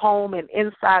the home and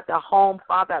inside the home,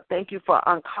 Father, I thank you for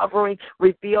uncovering,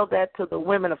 reveal that to the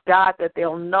women of God, that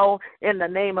they'll know in the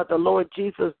name of the Lord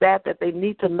Jesus that they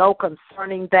need to know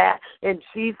concerning that. In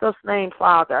Jesus' name,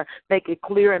 Father, make it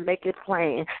clear and make it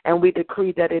plain, and we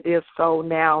decree that it is so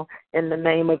now in the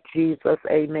name of Jesus.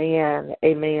 Amen.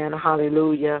 Amen.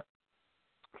 Hallelujah.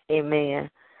 Amen.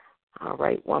 All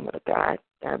right, woman of God.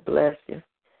 God bless you.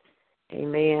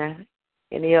 Amen.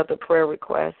 Any other prayer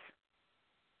requests?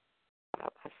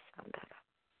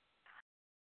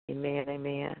 Amen,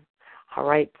 amen. All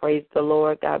right, praise the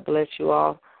Lord. God bless you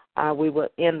all. We will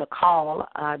end the call.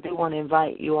 I do want to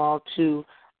invite you all to,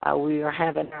 we are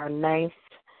having our 9th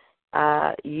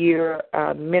year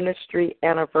ministry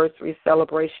anniversary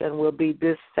celebration. Will be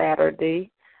this Saturday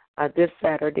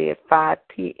at 5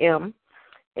 p.m.,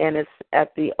 and it's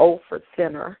at the Oldford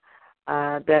Center.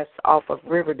 That's off of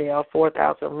Riverdale,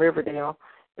 4000 Riverdale.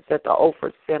 It's at the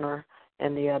Oldford Center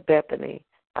and the Bethany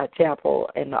Chapel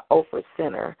in the Oldford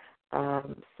Center.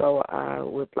 So I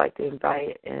would like to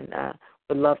invite and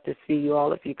would love to see you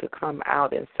all if you could come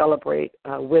out and celebrate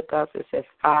with us. It's at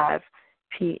 5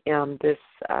 p.m. this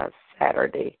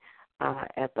Saturday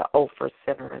at the Oldford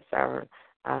Center. It's our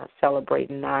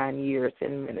celebrating 9 years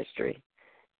in ministry.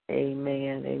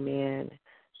 Amen, amen.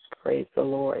 Praise the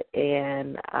Lord.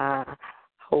 And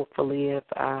hopefully if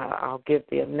I'll give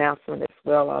the announcement as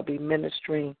well, I'll be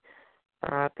ministering,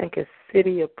 I think it's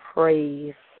City of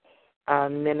Praise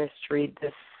ministry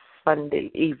this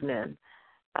Sunday evening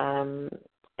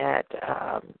at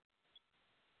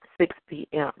 6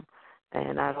 p.m.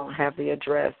 And I don't have the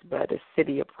address, but it's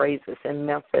City of Praise is in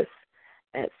Memphis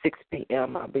at 6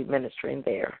 p.m. I'll be ministering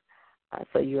there.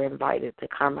 So you're invited to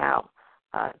come out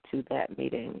to that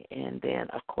meeting. And then,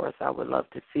 of course, I would love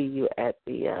to see you at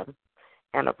the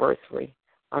anniversary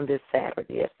on this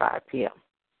Saturday at 5 p.m.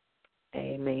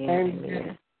 Amen.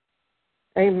 Amen.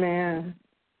 Amen.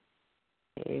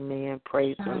 Amen.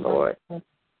 Praise the Lord.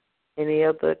 Any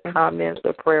other comments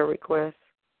or prayer requests?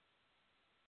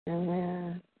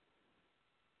 Amen.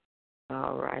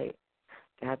 All right.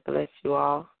 God bless you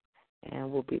all.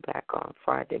 And we'll be back on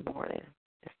Friday morning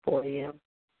at 4 a.m.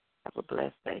 Have a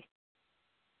blessed day.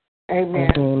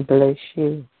 Amen. Amen. Bless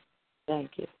you.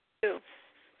 Thank you.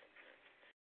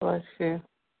 Bless you.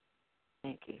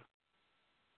 Thank you.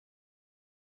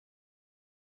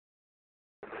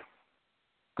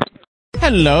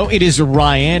 Hello, it is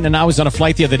Ryan, and I was on a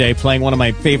flight the other day playing one of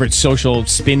my favorite social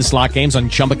spin slot games on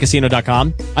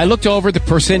ChumbaCasino.com. I looked over at the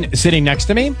person sitting next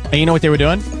to me, and you know what they were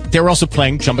doing? They were also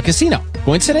playing Chumba Casino.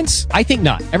 Coincidence? I think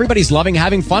not. Everybody's loving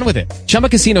having fun with it. Chumba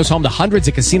Casino is home to hundreds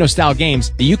of casino-style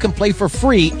games that you can play for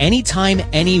free anytime,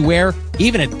 anywhere,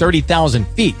 even at 30,000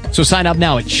 feet. So sign up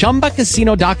now at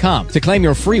ChumbaCasino.com to claim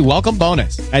your free welcome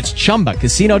bonus. That's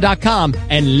ChumbaCasino.com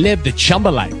and live the Chumba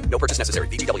life. No purchase necessary.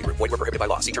 VGW. Void where prohibited by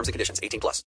law. See terms and conditions. 18+.